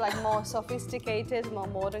 games, like more sophisticated, more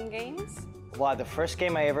modern games. Wow, the first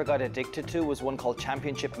game I ever got addicted to was one called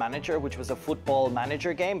Championship Manager, which was a football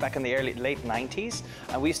manager game back in the late 90s.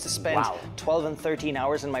 And we used to spend 12 and 13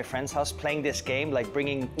 hours in my friend's house playing this game, like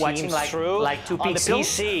bringing Watching teams like- through like 2 on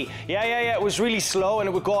pixels? the PC. Yeah. It was really slow and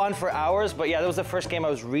it would go on for hours. But yeah, that was the first game I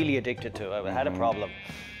was really addicted to. I had a problem.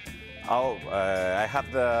 Oh, I had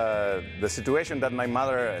the situation that my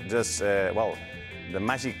mother just, well, the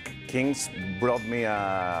Magic Kings brought me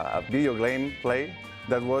a video game play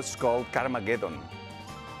that was called Carmageddon.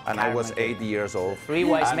 And I was 8 years old. Three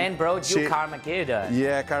wise men brought you Carmageddon.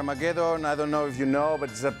 Yeah, Carmageddon, I don't know if you know, but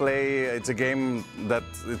it's a play, it's a game that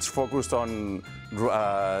it's focused on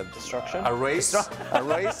destruction? A race,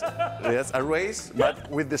 yes, a race, but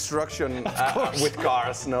with destruction, with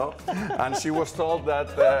cars, no? And she was told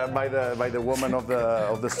that by the woman of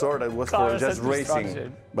the store that was for just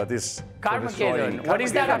racing, but it's Carmageddon. What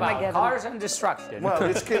is that about? Cars and destruction. Well,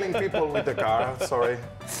 it's killing people with the car, sorry.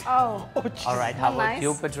 Oh. All right, how about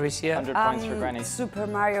you, Patricia? 100 points for Granny. Super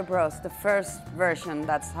Mario Bros, the first version,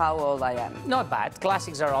 that's how old I am. Not bad,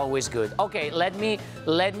 classics are always good. Okay, let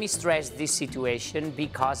me stress this situation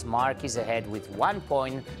because Mark is ahead with 1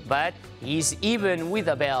 point, but he's even with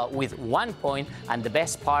Abel with 1 point, and the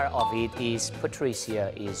best part of it is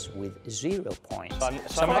Patricia is with 0 points.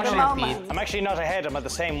 So I'm actually not ahead, I'm at the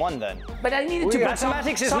same one then. But I needed to put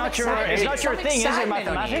mathematics is not your thing, is it,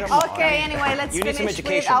 mathematics? Okay, anyway, let's finish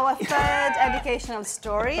with our third educational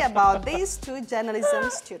story about these two journalism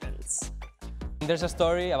students. There's a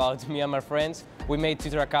story about me and my friends. We made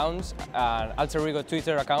Twitter accounts, alter ego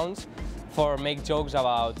Twitter accounts, for make jokes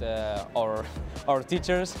about our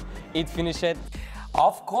teachers. It finished.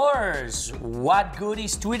 Of course, what good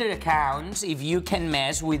is Twitter accounts if you can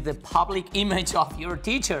mess with the public image of your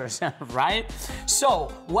teachers, right? So,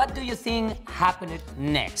 what do you think happened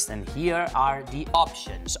next? And here are the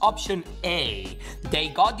options. Option A, they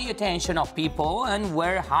got the attention of people and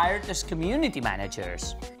were hired as community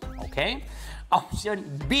managers, okay?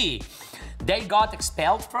 Option B, they got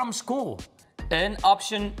expelled from school. And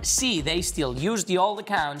option C, they still use the old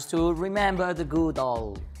accounts to remember the good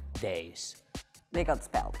old days. They got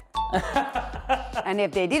expelled. And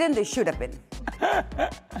if they didn't, they should have been.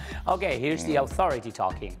 Okay, here's the authority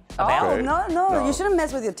talking. Oh, no, you shouldn't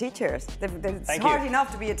mess with your teachers. It's hard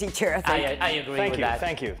enough to be a teacher, I think. I agree with that.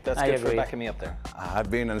 Thank you. That's good for backing me up there.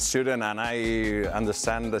 I've been a student and I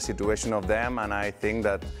understand the situation of them, and I think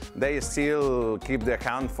that they still keep the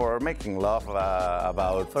account for making love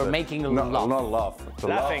about... For making love. Not love.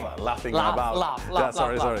 Laughing. Laughing laugh, about... Laugh,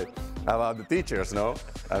 sorry. About the teachers, no?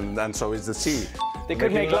 And so it's the C. They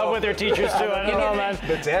could make love with their teachers too, I don't know, man.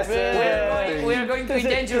 The test. We're going to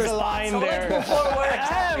dangerous line so there. let's move forward.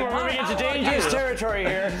 We're moving into dangerous territory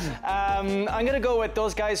here. I'm going to go with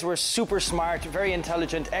those guys were super smart, very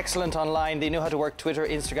intelligent, excellent online. They knew how to work Twitter,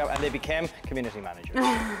 Instagram, and they became community managers.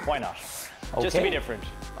 Why not? Okay. Just to be different.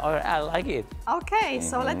 All right, I like it. Okay,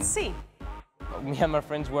 so let's see. Me and my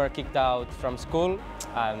friends were kicked out from school,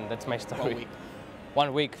 and that's my story.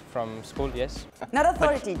 1 week from school, yes. Not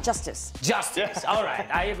authority, justice. Justice, all right,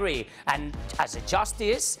 I agree. And as a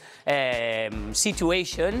justice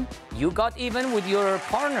situation, you got even with your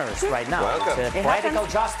partners right now. Welcome. It's poetical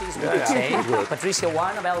justice, we could say. Patricia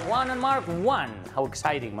 1, Abel 1, and Mark 1. How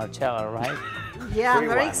exciting, Marcella, right? Yeah,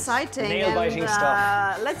 very exciting. Nail-biting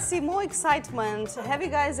stuff. Let's see more excitement. Have you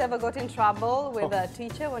guys ever got in trouble with a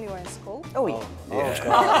teacher when you were in school? Oh,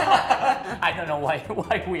 yeah. I don't know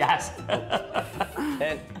why we asked.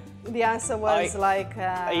 The answer was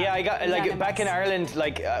yeah, I got like back in Ireland,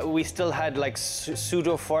 like we still had like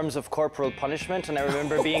pseudo forms of corporal punishment, and I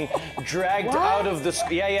remember being dragged out of the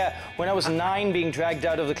when I was 9, being dragged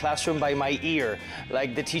out of the classroom by my ear,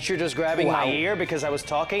 like the teacher just grabbing my ear because I was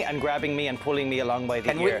talking and grabbing me and pulling me along by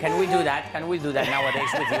the ear. Can we do that? Can we do that nowadays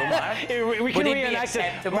with you, Mark? We can reenact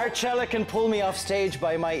it. Marcella can pull me off stage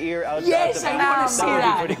by my ear out. Yes, out the I want to see that.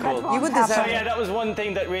 That would be pretty cool. You would deserve So yeah, that was one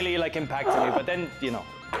thing that really like impacted me. But then you know.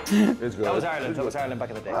 It's good. That was Ireland. That was Ireland back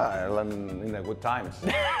in the day. Ireland in the good times.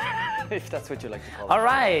 If that's what you like to call it. All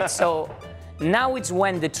right, so now it's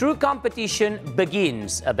when the true competition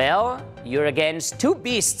begins. Abel, you're against two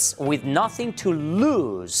beasts with nothing to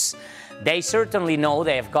lose. They certainly know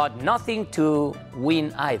they've got nothing to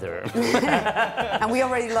win either. And we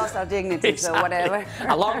already lost our dignity, Exactly. so whatever.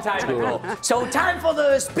 A long time ago. So time for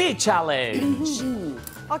the speed challenge.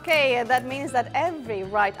 Okay, that means that every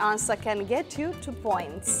right answer can get you 2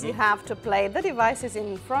 points. You have to play the devices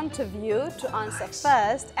in front of you to answer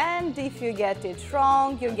first, and if you get it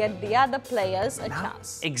wrong, you get the other players a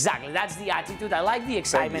chance. Exactly, that's the attitude. I like the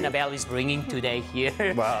excitement Abel is bringing today here.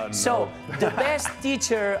 Well, no. So, the best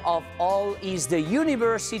teacher of all is the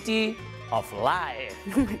University of Life.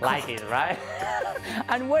 Like it, right?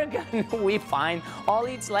 And where can we find all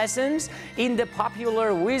its lessons? In the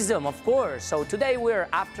popular wisdom, of course. So today we're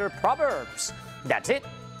after Proverbs. That's it.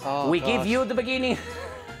 We give you the beginning.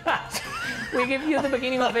 We give you the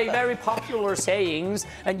beginning of a very popular sayings,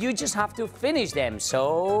 and you just have to finish them.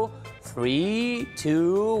 So 3,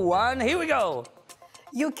 2, 1, here we go.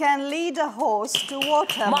 You can lead a horse to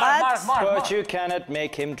water, Mark. But you cannot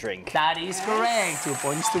make him drink. That is correct. 2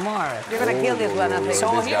 points to Mark. You're gonna kill this one, I think.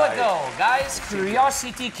 So here we go, guys.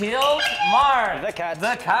 Curiosity killed Mark. The cat.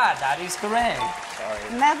 The cat. That is correct.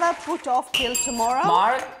 Sorry. Never put off till tomorrow.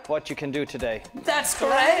 Mark. What you can do today. That's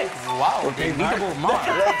correct. Wow, the unbeatable Mark.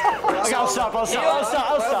 I'll stop.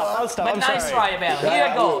 But nice try, Abel. Here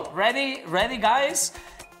we go. Ready, guys?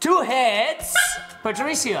 2 heads.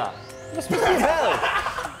 Patricia. 2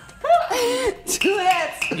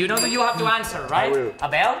 heads. You know that you have to answer, right? I will.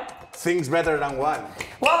 Abel? Things better than one.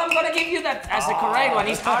 Well, I'm gonna give you that as the correct one.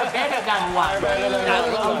 It's far better than one.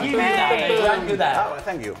 I'll give you that. I'll do that. Oh,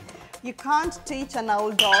 thank you. You can't teach an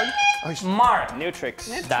old dog. Mark. New tricks.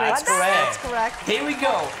 That's correct. That's correct. Here we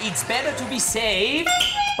go. It's better to be safe.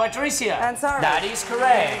 Patricia. And sorry. That is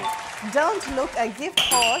correct. Don't look a gift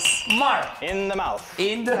horse. Mark. In the mouth.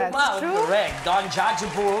 In the That's mouth. true. Correct. Don't judge a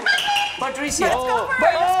book. Patricia.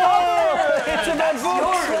 It's a bad book.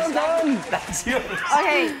 Well done. That's yours.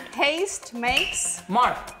 Okay, haste makes.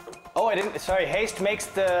 Mark. Oh, I didn't. Sorry, haste makes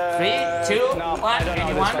the. 3, 2, No, 1. I don't know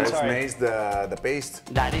Anyone? this one. It Sorry. makes the paste.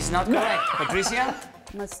 That is not correct. Patricia.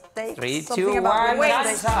 Mistakes. 3, Something 2, about 1.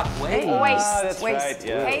 Time's up. Wait. Ah, that's Waste. right.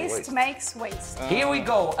 Yeah. Haste makes waste. Here we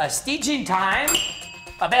go. A stitching time.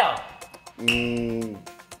 Abel.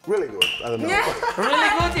 Really good. I don't know. Really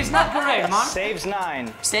good is not correct, Mark. Saves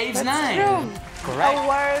 9. Saves That's 9. true. Correct. A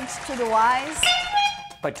word to the wise.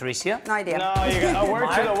 Patricia. No idea. No, you got a word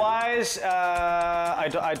to the wise. I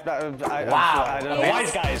don't know.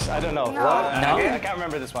 Wise guys. I don't know. No. I can't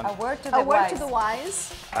remember this one. A word to the A word wise. to the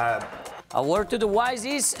wise. A word to the wise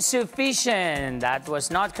is sufficient. That was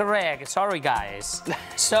not correct. Sorry, guys.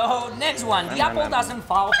 So, next one. The apple doesn't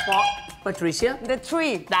fall far. Patricia? The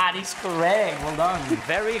tree. That is correct. Well done.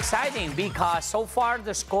 Very exciting because so far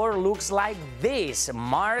the score looks like this.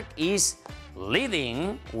 Mark is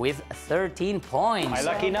leading with 13 points. My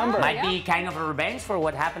lucky number. Might be kind of a revenge for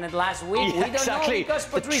what happened last week. Yeah, We don't exactly. know because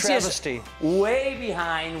The Patricia's travesty. way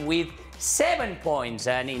behind with 7 points.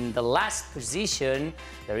 And in the last position,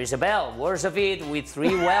 there is Abel. Worse of it with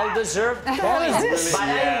 3 well-deserved points. But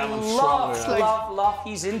I love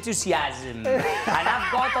his enthusiasm. And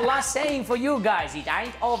I've got the last saying for you guys. It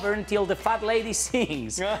ain't over until the fat lady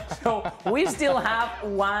sings. So we still have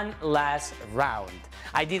one last round.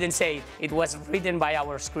 I didn't say it. It was written by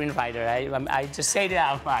our screenwriter. I just said it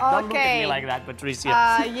out loud. Don't look at me like that, Patricia.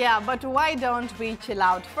 Yeah, but why don't we chill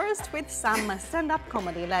out first with some stand-up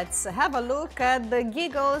comedy? Let's have a look at the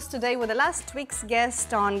giggles today with the last week's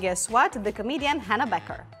guest on Guess What? The comedian Hannah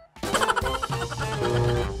Bekker.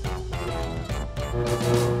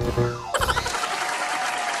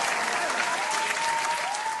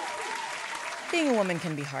 Being a woman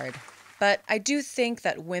can be hard. But I do think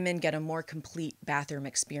that women get a more complete bathroom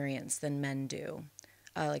experience than men do.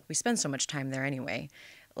 We spend so much time there anyway.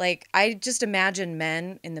 I just imagine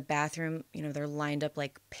men in the bathroom, they're lined up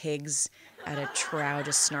like pigs at a trough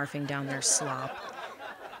just snarfing down their slop.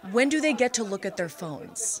 When do they get to look at their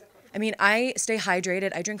phones? I mean, I stay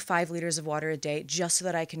hydrated. I drink 5 liters of water a day just so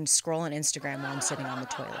that I can scroll on Instagram while I'm sitting on the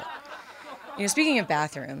toilet. Speaking of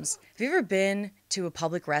bathrooms, have you ever been to a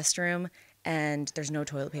public restroom and there's no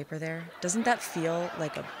toilet paper there? Doesn't that feel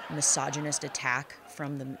like a misogynist attack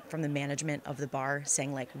from the management of the bar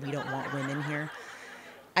saying, we don't want women here?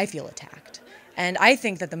 I feel attacked. And I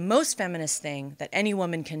think that the most feminist thing that any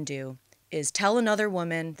woman can do is tell another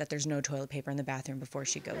woman that there's no toilet paper in the bathroom before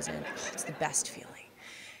she goes in. It's the best feeling.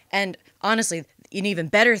 And honestly, an even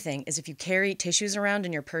better thing is if you carry tissues around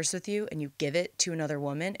in your purse with you and you give it to another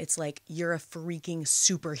woman, it's like you're a freaking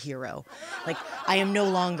superhero. I am no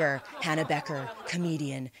longer Hannah Bekker,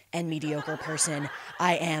 comedian and mediocre person.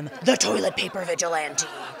 I am the toilet paper vigilante.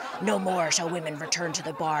 No more shall women return to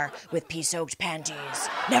the bar with pee-soaked panties.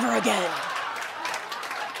 Never again.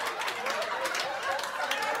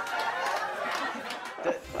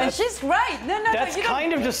 And she's right. No, That's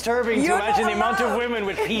kind of disturbing to imagine the amount of women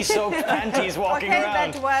with pea-soaked panties walking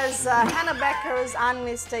around. That was Hannah Becker's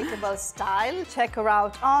unmistakable style. Check her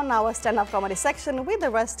out on our stand-up comedy section with the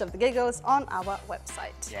rest of the giggles on our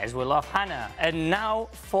website. Yes, we love Hannah. And now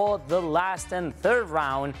for the last and third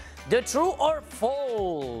round, the true or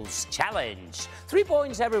false challenge. 3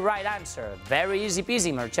 points every right answer. Very easy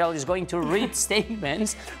peasy. Marcel is going to read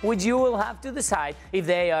statements which you will have to decide if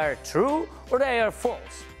they are true or they are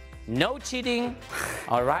false. No cheating,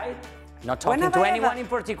 all right? Not talking to anyone in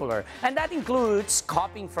particular. And that includes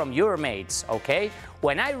copying from your mates, okay?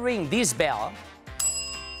 When I ring this bell,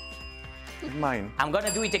 mine. I'm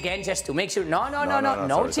gonna do it again just to make sure. No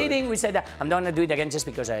sorry, cheating. We said that. I'm gonna do it again just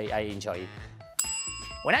because I enjoy it.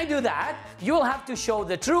 When I do that, you will have to show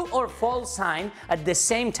the true or false sign at the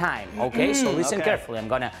same time, okay? So listen carefully. I'm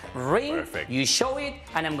gonna ring, you show it,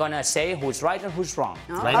 and I'm gonna say who's right and who's wrong.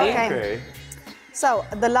 Ready? Okay. So,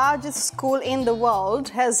 the largest school in the world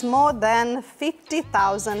has more than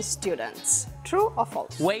 50,000 students. True or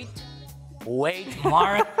false? Wait,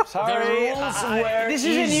 Mark. Sorry, the rules were this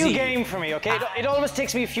is a new game for me, okay? It always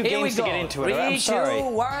takes me a few games to get into it. I'm sorry. 3, 2,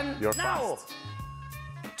 1, You're now! fast.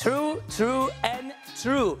 True, true, and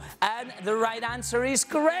true. And the right answer is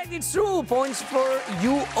correct. It's true. Points for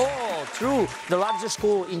you all. True. The largest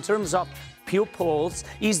school in terms of pupils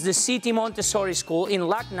is the City Montessori School in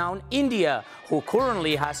Lucknow, India, who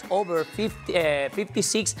currently has over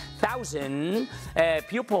 56,000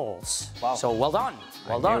 pupils. Wow. So well done.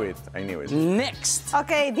 Well done. I knew it. Next.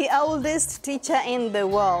 Okay, the oldest teacher in the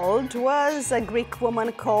world was a Greek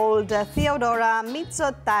woman called Theodora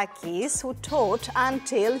Mitsotakis, who taught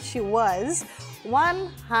until she was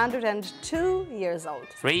 102 years old.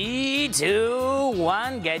 3, 2,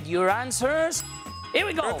 1, get your answers. Here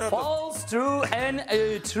we go. False, true, and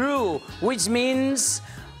true, which means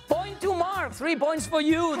point to Mark. 3 points for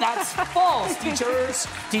you. That's false.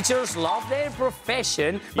 Teachers love their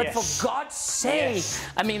profession, but for God's sake,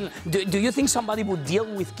 I mean, do you think somebody would deal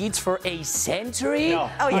with kids for a century? No.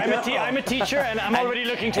 Oh, yeah. I'm a teacher, and I'm already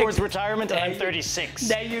looking towards retirement, and I'm 36.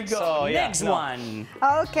 There you go. So, Next one.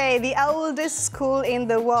 Okay, the oldest school in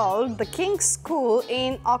the world, the King's School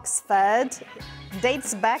in Oxford,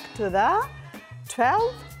 dates back to the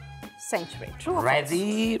 12th century. True or false?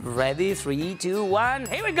 Ready, 3, 2, 1.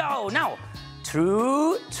 Here we go. Now,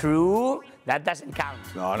 true. That doesn't count.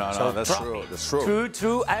 No, So that's drop true. it. That's true.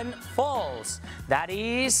 True, and false. That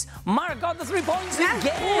is, Mark got the 3 points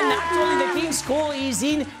again. Actually, the King's School is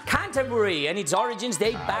in Canterbury, and its origins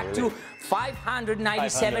date back to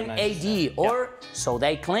 597 AD, or so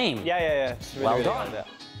they claim. Yeah. It's really, well really done. good,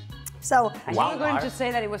 So, I wow, was going Mark. to say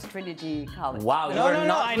that it was Trinity College. Wow,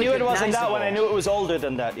 No, I knew it wasn't that one. I knew it was older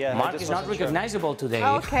than that. Yeah, Mark is not recognizable today.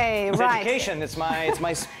 Okay, It's right. education. It's my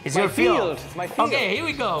It's your field. It's my field. Okay, here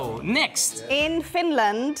we go. Next. In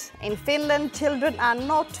Finland, children are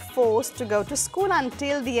not forced to go to school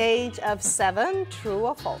until the age of 7. True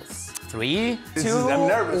or false? 3, 2, I'm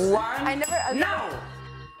nervous. 1. Now.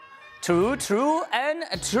 True, and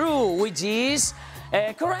true, which is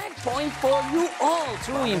correct. Point for you all.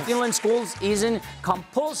 True, in Finland, schools isn't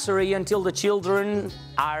compulsory until the children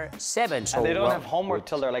are 7. So And they don't have homework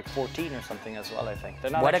till they're like 14 or something as well, I think. They're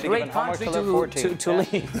not what a actually great given homework country till they're 14. to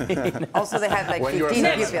live in. Also, they have like When you're 15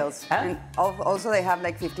 seven. pupils. Huh? And also, they have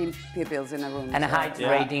like 15 pupils in a room. And so- high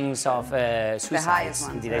ratings of suicides. highest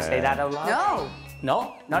ones. Did I say that out loud? No.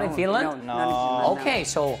 No? Not in Finland? No, not in Finland. No. Okay,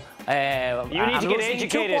 so You need to get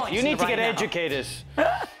educated. You need to get educated.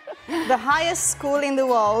 The highest school in the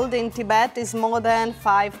world in Tibet is more than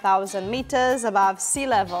 5,000 meters above sea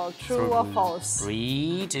level. True or false?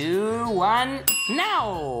 3, 2, 1,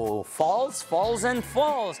 now! False, and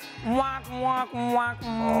false.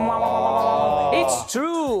 It's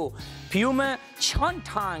true. Puma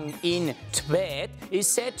Chontang in Tibet is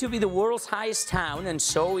said to be the world's highest town, and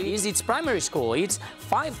so is its primary school. It's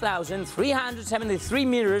 5,373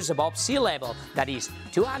 meters above sea level. That is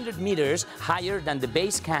 200 meters higher than the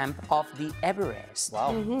base camp of the Everest.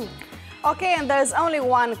 Wow. Okay, and there's only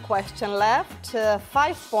one question left.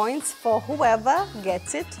 5 points for whoever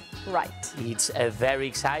gets it right. It's very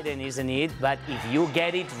exciting, isn't it? But if you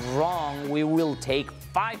get it wrong, we will take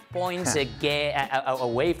 5 points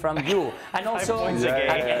away from you. And also, 5 points away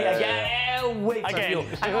from you.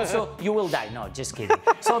 And also, you will die. No, just kidding.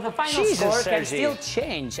 So the final score can still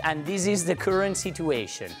change, and this is the current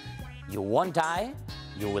situation. You won't die,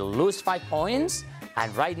 you will lose 5 points,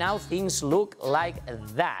 and right now things look like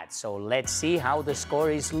that. So let's see how the score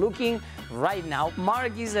is looking right now.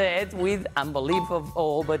 Mark is ahead with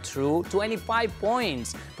unbelievable but true 25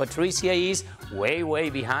 points. Patricia is way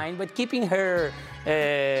behind, but keeping her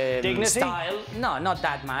dignity? Style. No, not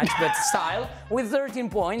that much, but style with 13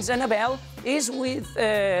 points. And Abel is with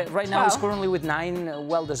right now is currently with 9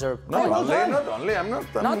 well-deserved points. Not only. I'm not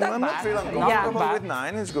feeling comfortable with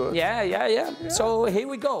 9. It's good. Yeah. So here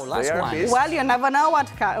we go. Last one. Well, you never know what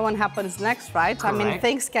happens next, right? Correct. I mean,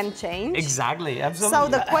 things can change. Exactly. Absolutely. So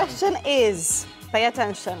the question is, pay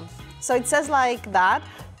attention. So it says like that.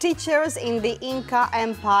 Teachers in the Inca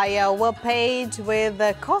Empire were paid with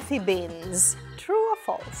coffee beans. True or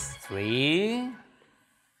false? 3,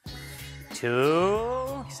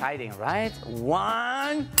 2, exciting, right?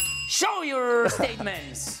 1, show your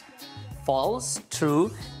statements. False, true,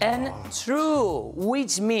 and true,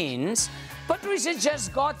 which means Patricia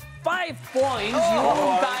just got 5 points.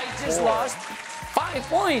 You guys just lost 5 5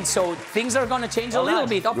 points, so things are going to change a little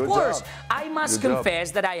bit. Of course, I must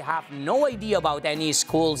confess that I have no idea about any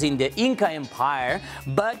schools in the Inca Empire,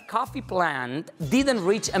 but coffee plant didn't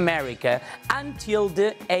reach America until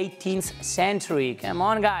the 18th century. Come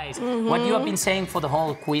on, guys. What you have been saying for the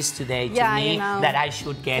whole quiz today to me, that I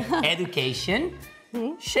should get education.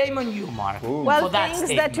 Shame on you, Mark. Well, things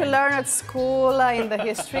that you learn at school in the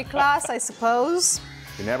history class, I suppose.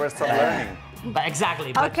 You never stop learning. But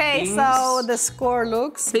exactly. But okay, so the score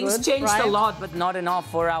looks Things good, changed right? a lot, but not enough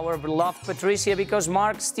for our beloved Patricia, because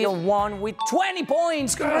Mark still won with 20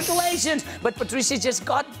 points. Congratulations! But Patricia just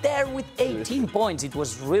got there with 18 points. It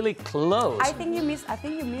was really close. I think you missed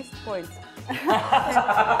points.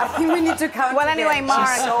 I think we need to count. Well, anyway, Mark.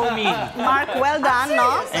 She's so mean. Mark, well done,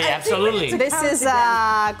 no? Yeah, absolutely. This is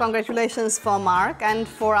congratulations for Mark and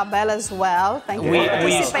for Abel as well. Thank you for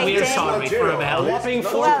participating. We're sorry for Abel. Whopping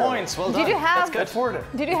 4 points. Well done. That's good.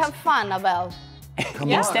 Did you have fun, Abel?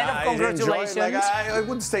 Instead of congratulations, I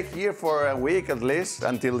would stay here for a week at least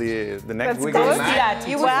until the next week. Well,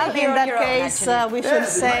 in that case, we should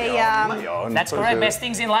say... that's correct. Best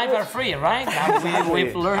things in life are free, right?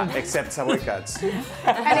 We've learned. Except Savoy Cats.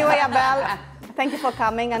 Anyway, Abel, thank you for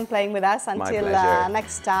coming and playing with us. Until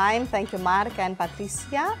next time, thank you, Mark and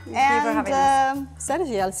Patricia. Thank you for having us.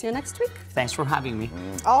 Sergi, I'll see you next week. Thanks for having me.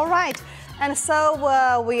 All right. And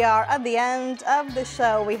so we are at the end of the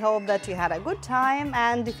show. We hope that you had a good time.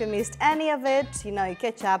 And if you missed any of it, you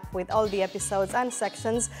catch up with all the episodes and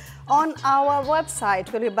sections on our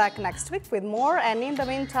website. We'll be back next week with more. And in the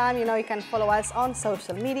meantime, you can follow us on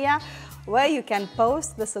social media, where you can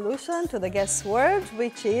post the solution to the guess word,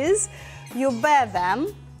 which is you bear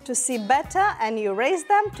them to see better and you raise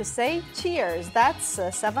them to say cheers. That's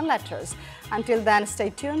 7 letters. Until then, stay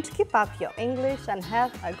tuned, keep up your English and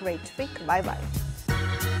have a great week. Bye-bye.